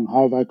done wrong?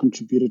 How have I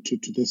contributed to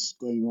this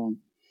going wrong?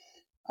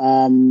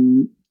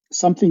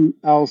 Something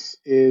else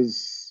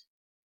is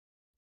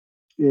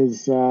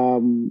I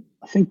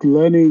think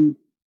learning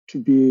to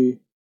be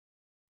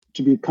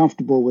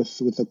comfortable with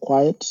the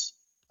quiet,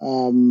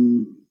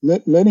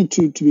 learning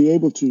to be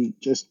able to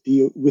just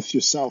be with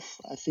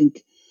yourself. I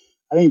think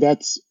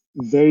that's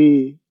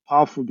very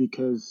powerful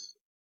because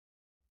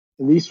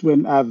at least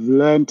when I've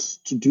learned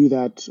to do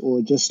that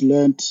or just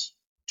learned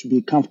to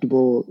be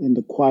comfortable in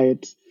the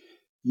quiet,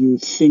 you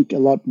think a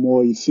lot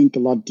more, you think a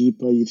lot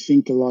deeper, you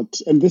think a lot.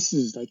 And this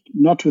is like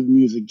not with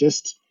music,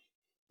 just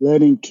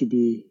learning to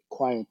be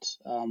quiet,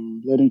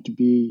 learning to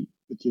be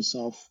with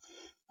yourself.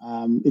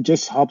 It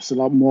just helps a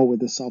lot more with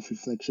the self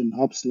reflection,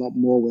 helps a lot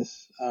more with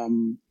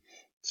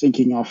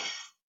thinking of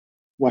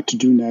what to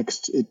do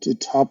next.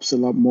 It helps a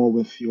lot more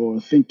with your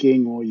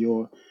thinking or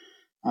your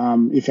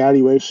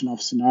evaluation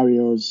of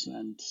scenarios,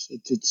 and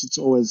it's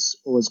always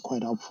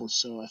quite helpful.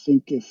 So I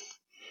think if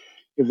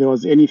there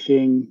was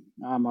anything,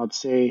 I'd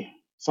say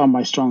some of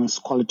my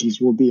strongest qualities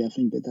will be. I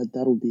think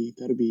that'll be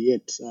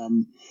it.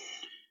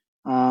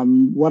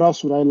 What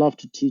else would I love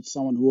to teach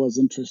someone who was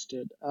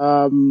interested?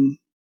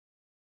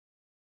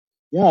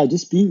 Yeah,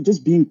 just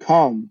being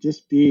calm,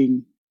 just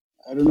being.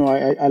 I don't know.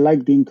 I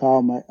like being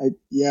calm.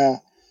 Yeah,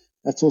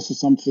 that's also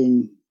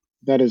something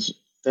that is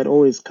that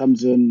always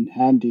comes in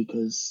handy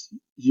because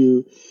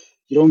you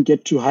don't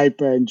get too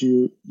hyper and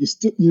you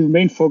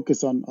remain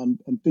focused on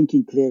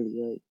thinking clearly,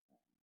 right?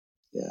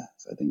 Yeah,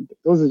 so I think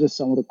those are just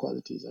some of the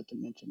qualities I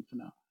can mention for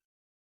now.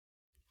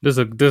 Those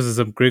are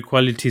some great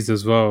qualities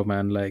as well,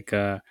 man. Like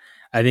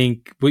I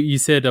think what you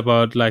said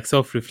about like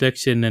self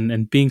reflection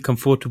and being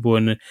comfortable,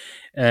 and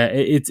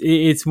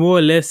it's more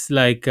or less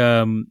like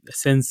a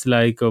sense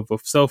like of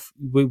self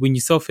when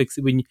you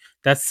when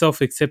that's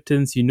self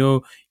acceptance. You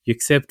know, you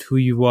accept who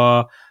you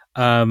are,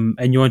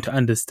 and you want to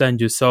understand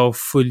yourself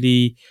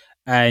fully,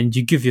 and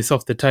you give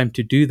yourself the time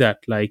to do that.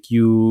 Like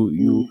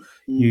Mm,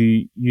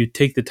 mm, you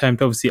take the time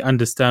to obviously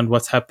understand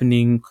what's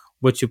happening,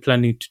 what you're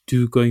planning to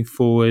do going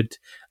forward.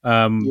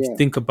 yeah,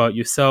 Think about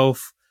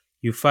yourself.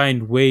 You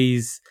find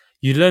ways.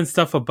 You learn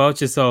stuff about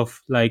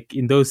yourself, like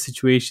in those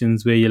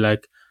situations where you're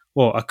like,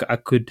 "Oh, I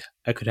could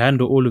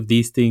handle all of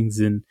these things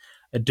in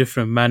a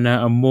different manner,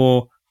 a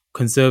more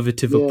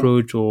conservative yeah,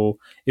 approach." Or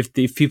if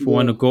people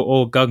want yeah, to go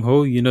all gung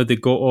ho, you know, they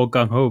go all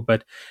gung ho.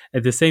 But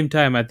at the same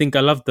time, I think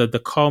I love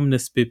the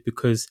calmness bit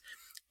because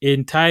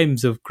in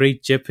times of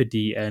great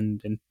jeopardy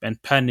and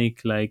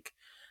panic, like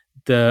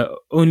the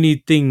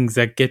only things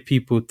that get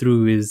people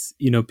through is,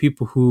 you know,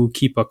 people who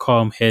keep a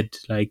calm head.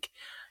 Like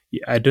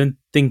I don't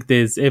think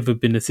there's ever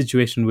been a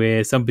situation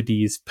where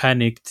somebody is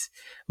panicked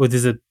or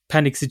there's a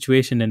panic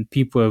situation and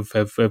people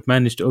have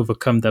managed to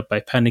overcome that by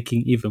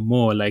panicking even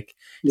more. Like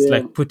it's yeah.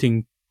 like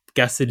putting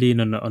gasoline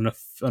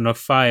on a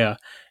fire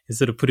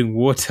instead of putting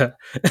water.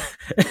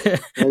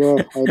 I know,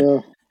 I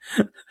know.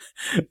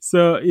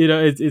 So you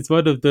know it's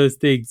one of those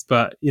things,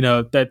 but you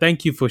know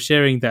thank you for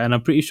sharing that, and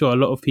I'm pretty sure a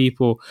lot of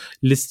people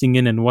listening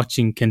in and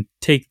watching can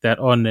take that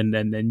on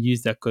and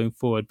use that going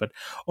forward. But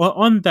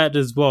on that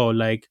as well,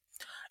 like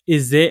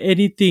is there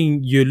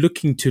anything you're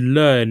looking to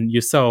learn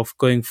yourself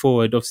going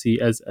forward, obviously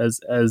as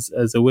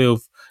a way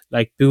of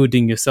like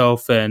building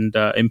yourself and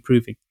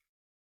improving?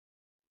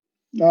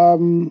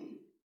 Um,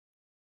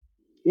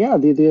 yeah,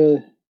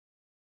 the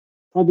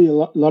probably a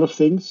lot of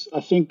things.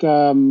 I think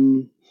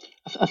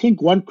I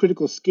think one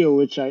critical skill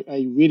which I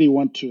really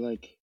want to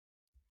like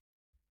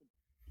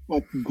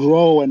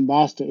grow and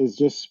master is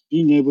just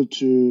being able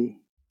to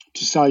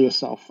sell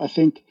yourself. I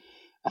think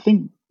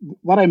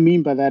what I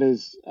mean by that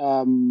is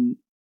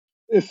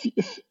if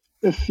if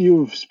if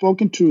you've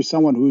spoken to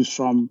someone who's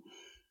from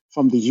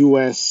the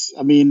US,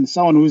 I mean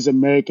someone who's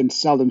American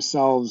sell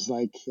themselves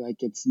like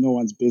it's no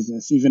one's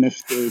business, even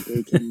if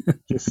they can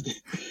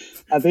just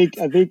I think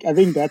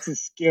that's a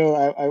skill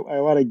I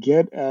want to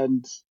get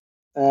and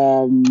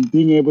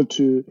being able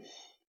to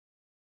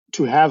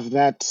have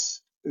that.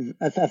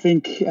 I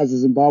think as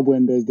a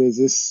Zimbabwean, there's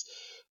this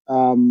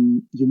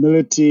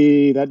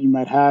humility that you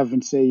might have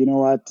and say, you know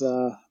what,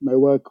 my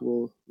work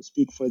will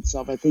speak for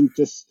itself. I think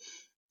just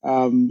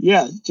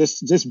yeah,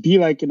 just be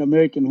like an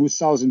American who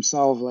sells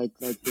himself like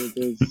there's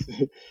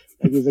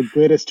like he's the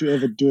greatest to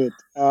ever do it.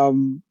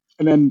 And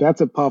then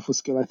that's a powerful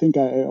skill. I think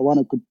I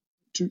want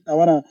I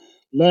want to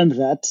learn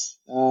that.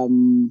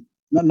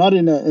 Not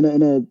in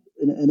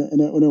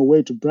a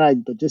way to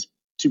brag, but just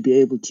to be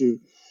able to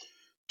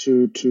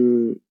to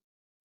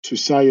to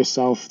sell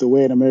yourself the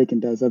way an American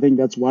does. I think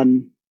that's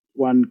one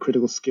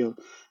critical skill.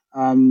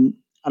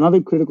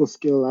 Another critical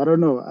skill, I don't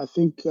know. I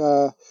think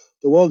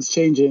the world's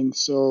changing,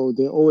 so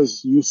there are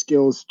always new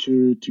skills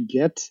to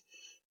get.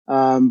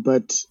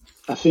 But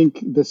I think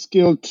the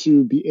skill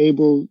to be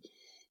able,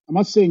 I'm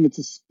not saying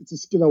it's a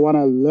skill I want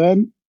to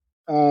learn,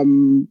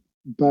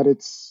 but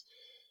it's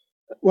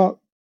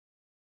well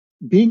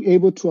being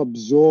able to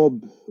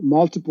absorb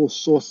multiple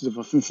sources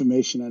of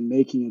information and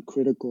making a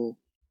critical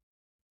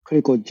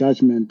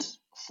judgment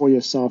for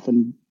yourself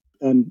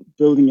and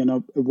building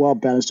a well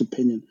balanced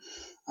opinion.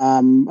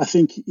 I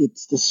think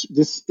it's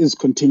this is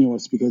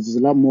continuous because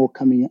there's a lot more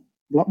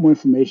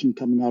information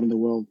coming out in the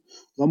world,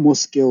 a lot more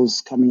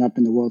skills coming up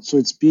in the world. So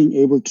it's being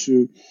able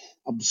to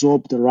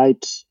absorb the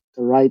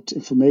right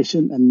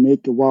information and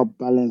make a well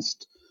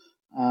balanced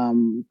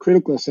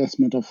critical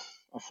assessment of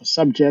a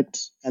subject,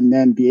 and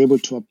then be able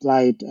to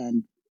apply it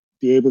and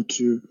be able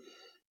to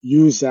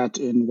use that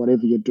in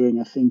whatever you're doing.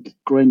 I think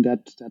growing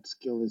that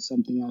skill is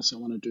something else I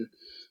want to do.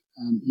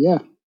 Yeah,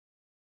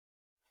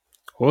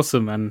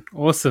 Awesome, man.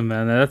 Awesome,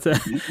 man. That's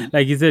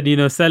like you said, you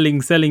know,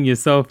 selling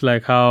yourself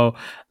like how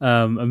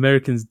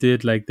Americans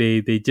did. Like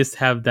they just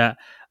have that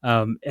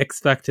X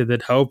factor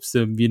that helps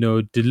them, you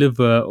know,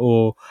 deliver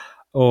or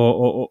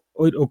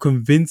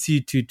convince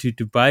you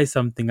to buy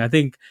something. I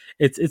think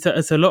it's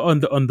a lot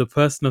on the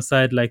personal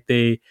side. Like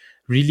they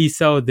really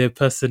sell their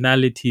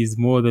personalities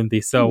more than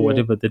they sell yeah,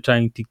 whatever they're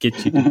trying to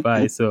get you to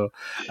buy. So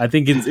I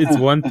think it's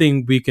one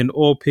thing we can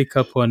all pick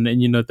up on.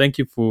 And you know, thank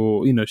you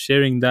for you know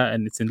sharing that,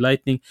 and it's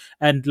enlightening.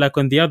 And like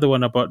on the other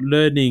one about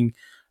learning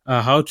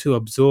how to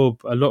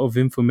absorb a lot of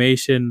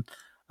information,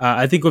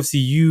 I think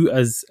obviously you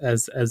as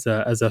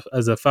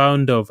a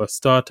founder of a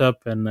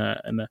startup and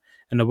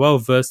a well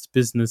versed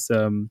business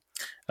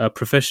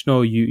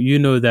professional, you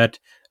know that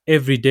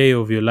every day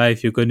of your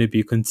life you're going to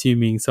be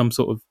consuming some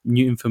sort of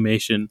new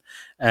information,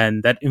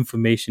 and that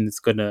information is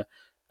going to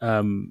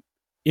um,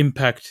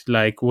 impact,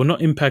 like, well,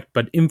 not impact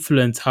but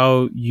influence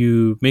how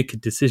you make a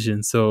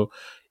decision. So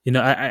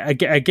I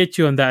get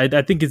you on that.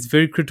 I think it's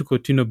very critical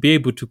to be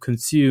able to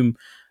consume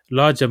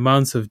large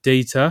amounts of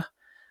data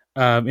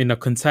in a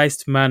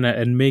concise manner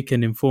and make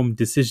an informed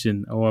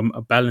decision, or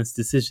a balanced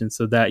decision,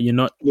 so that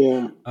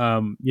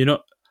Yeah, you're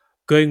not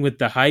going with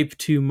the hype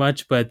too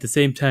much, but at the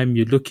same time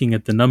you're looking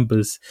at the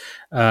numbers,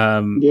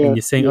 and yeah,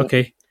 you're saying, yeah,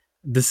 okay,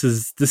 this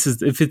is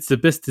if it's the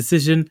best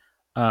decision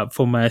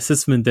for my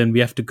assessment, then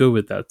we have to go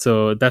with that.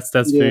 So that's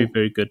very, yeah,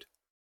 very good.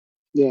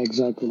 yeah.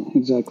 Exactly,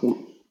 exactly.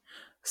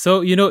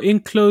 So, in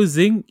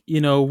closing,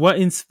 what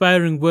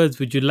inspiring words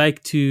would you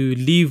like to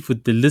leave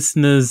with the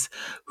listeners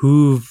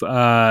who've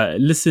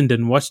listened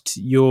and watched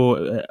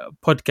your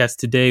podcast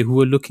today,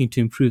 who are looking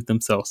to improve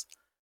themselves?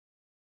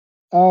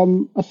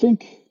 I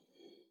think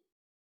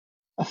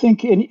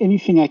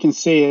anything I can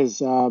say is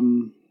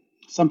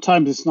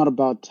sometimes it's not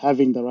about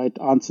having the right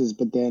answers,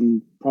 but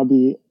then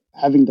probably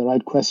having the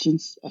right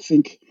questions. I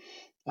think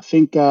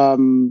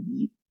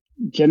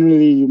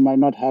generally you might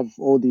not have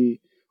all the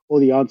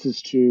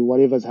answers to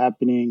whatever's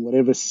happening,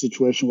 whatever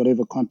situation,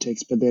 whatever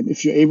context. But then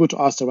if you're able to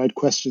ask the right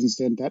questions,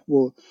 then that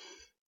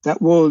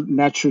will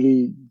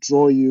naturally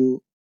draw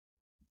you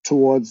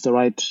towards the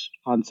right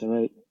answer,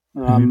 right?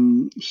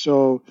 Hmm.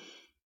 So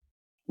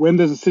when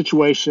there's a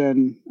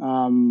situation,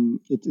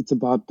 it's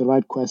about the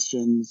right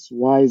questions.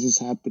 Why is this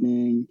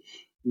happening?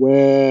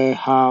 Where,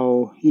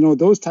 how,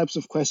 those types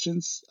of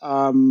questions.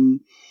 Can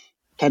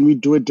we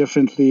do it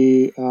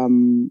differently?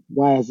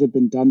 Why has it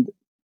been done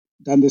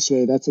this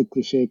way? That's a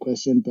cliche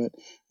question, but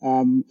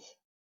um,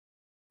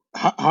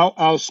 how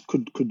else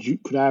could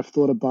I have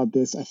thought about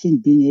this? I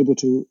think being able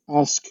to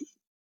ask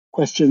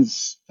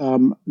questions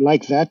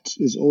like that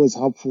is always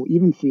helpful,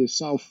 even for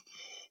yourself.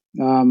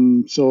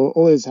 So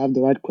always have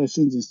the right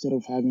questions instead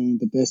of having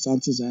the best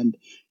answers, and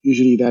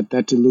usually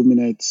that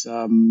illuminates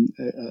a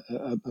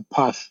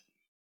path,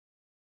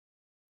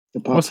 the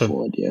path Awesome.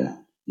 forward. Yeah,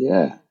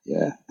 yeah,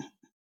 yeah,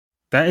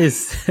 That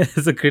is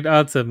that's a great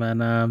answer,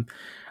 man.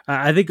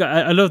 I think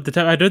a lot of the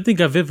time, I don't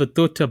think I've ever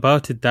thought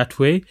about it that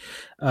way.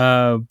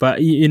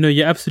 But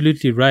you're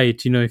absolutely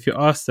right. If you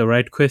ask the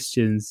right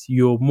questions,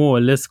 you're more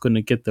or less going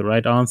to get the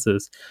right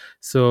answers.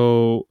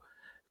 So,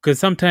 because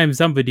sometimes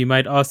somebody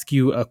might ask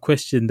you a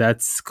question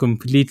that's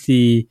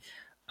completely,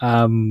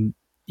 um,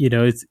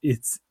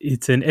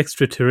 it's an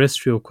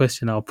extraterrestrial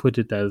question. I'll put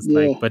it as,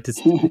 like, yeah, but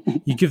it's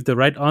you give the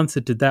right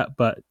answer to that,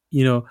 but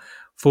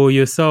for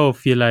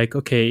yourself, you're like,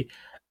 okay,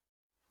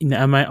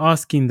 am I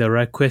asking the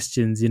right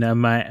questions?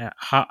 Am I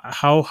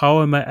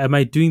how am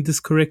I doing this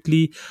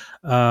correctly?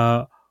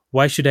 Uh,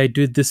 why should I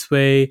do it this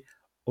way?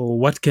 Or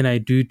what can I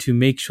do to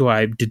make sure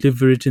I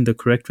deliver it in the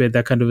correct way?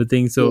 That kind of a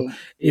thing. So yeah,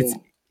 it's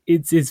yeah.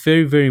 it's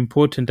very, very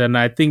important, and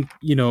I think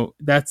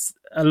that's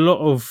a lot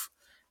of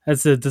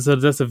that's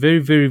a very,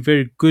 very,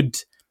 very good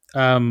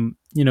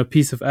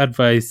piece of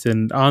advice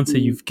and answer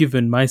Mm, you've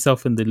given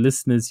myself and the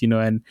listeners.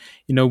 And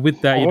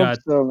with that, I hope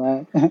so,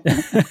 man.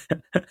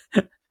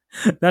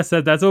 that's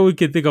all we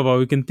can think about.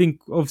 We can think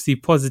obviously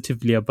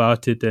positively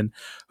about it, and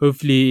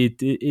hopefully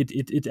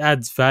it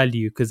adds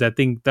value, because I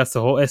think that's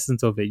the whole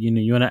essence of it.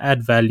 You want to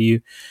add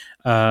value.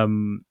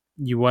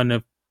 You want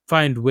to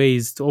find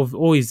ways to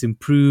always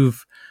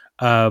improve.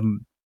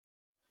 Um,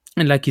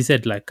 and like you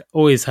said, like,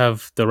 always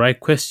have the right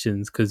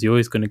questions, because you're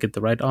always going to get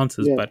the right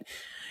answers. Yeah, But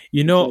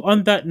exactly.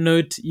 on that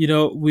note,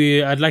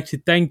 I'd like to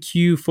thank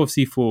you, for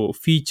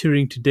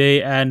featuring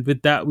today. And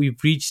with that,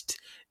 we've reached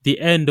the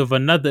end of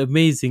another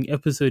amazing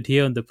episode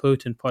here on the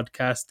Potent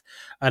Podcast.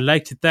 I'd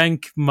like to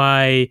thank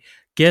my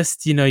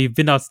guest. You've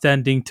been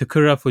outstanding,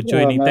 Takura, for Oh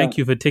joining. Thank man,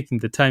 you for taking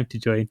the time to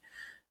join.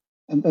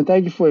 and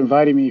thank you for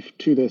inviting me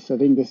to this. I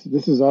think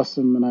this is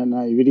awesome, and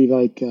I really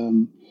like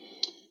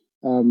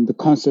the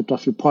concept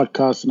of your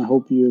podcast, and I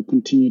hope you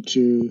continue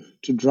to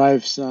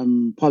drive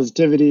some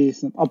positivity,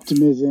 some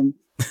optimism,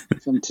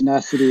 some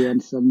tenacity,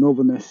 and some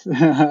nobleness.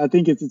 I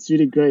think it's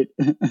really great.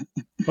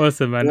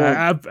 Awesome, man.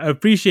 Yeah, I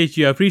appreciate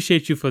you. I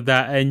appreciate you for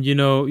that. And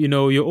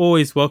you're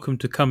always welcome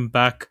to come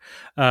back.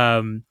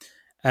 Um,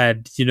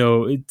 and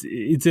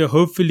it's a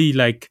hopefully,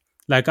 like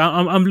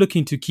I'm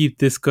looking to keep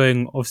this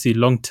going. Obviously,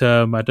 long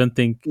term.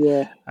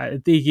 yeah, I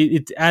think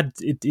it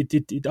adds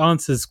it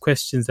answers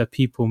questions that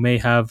people may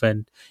have,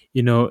 and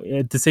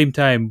at the same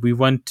time, we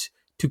want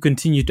to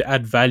continue to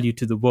add value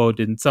to the world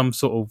in some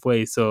sort of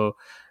way. So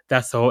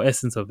that's the whole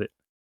essence of it.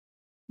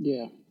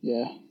 yeah,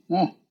 yeah.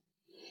 Ah,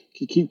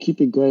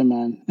 keep it going,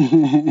 man.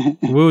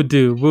 We'll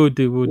do my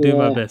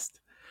Yeah, best.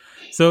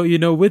 So,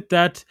 with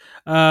that,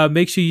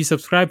 make sure you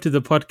subscribe to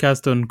the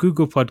podcast on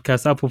Google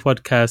Podcasts, Apple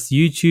Podcasts,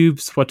 YouTube,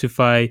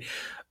 Spotify,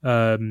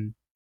 um,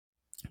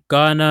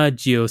 Ghana,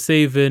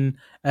 GeoSaven,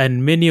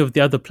 and many of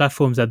the other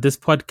platforms that this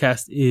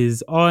podcast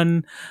is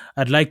on.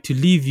 I'd like to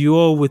leave you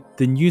all with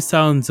the new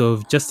sounds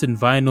of Justin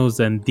Vinyls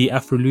and The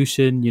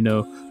Afrolution.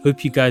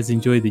 Hope you guys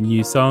enjoy the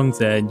new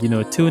songs, and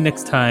till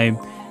next time,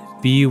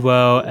 be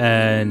well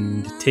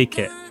and take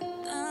care.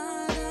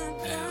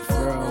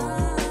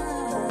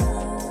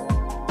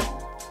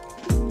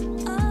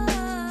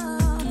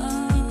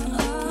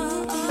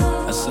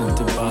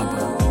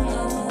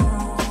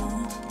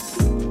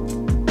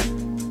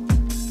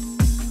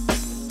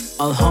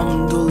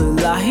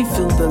 Alhamdulillah, he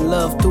feel the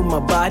love through my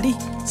body.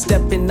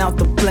 Stepping out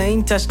the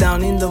plane,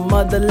 touchdown in the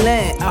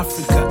motherland.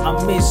 Africa,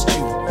 I missed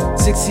you.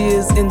 6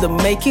 years in the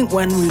making.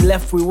 When we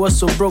left, we were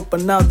so broke,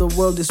 but now the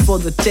world is for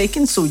the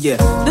taking. So yeah,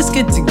 let's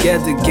get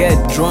together,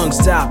 get drunk,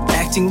 stop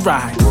acting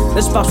right.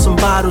 Let's pop some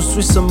bottles,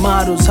 switch some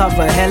models, have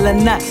a hella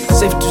night.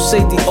 Safe to say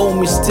the old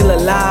me's still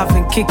alive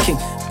and kicking,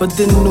 but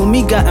the new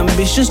me got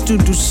ambitions to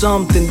do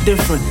something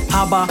different.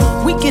 How about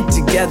we get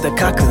together,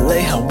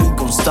 calculate how we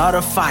gon' start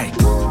a fight,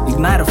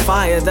 ignite a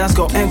fire that's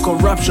gonna end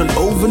corruption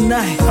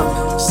overnight.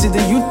 See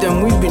the youth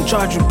and we've been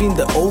charged with being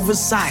the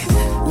oversight.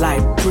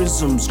 Like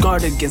prisms,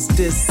 guard against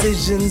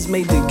decisions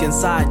made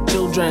against our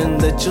children,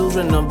 the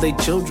children of their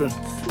children.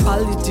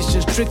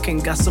 Politicians tricking,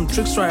 got some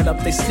tricks right up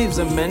their sleeves,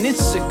 and man,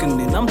 it's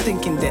sickening. I'm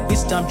thinking that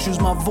it's time to choose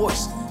my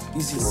voice.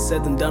 Easier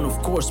said than done,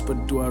 of course,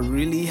 but do I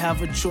really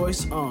have a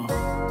choice?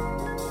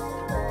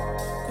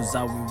 Cause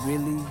are we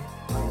really?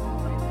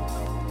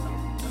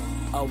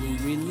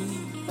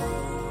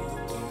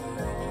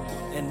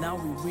 And now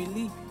we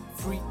really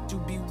free to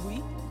be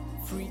we,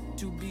 free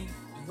to be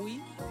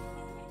we.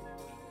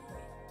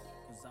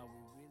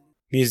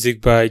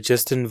 Music by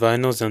Justin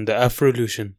Vinyls and The Afrolution.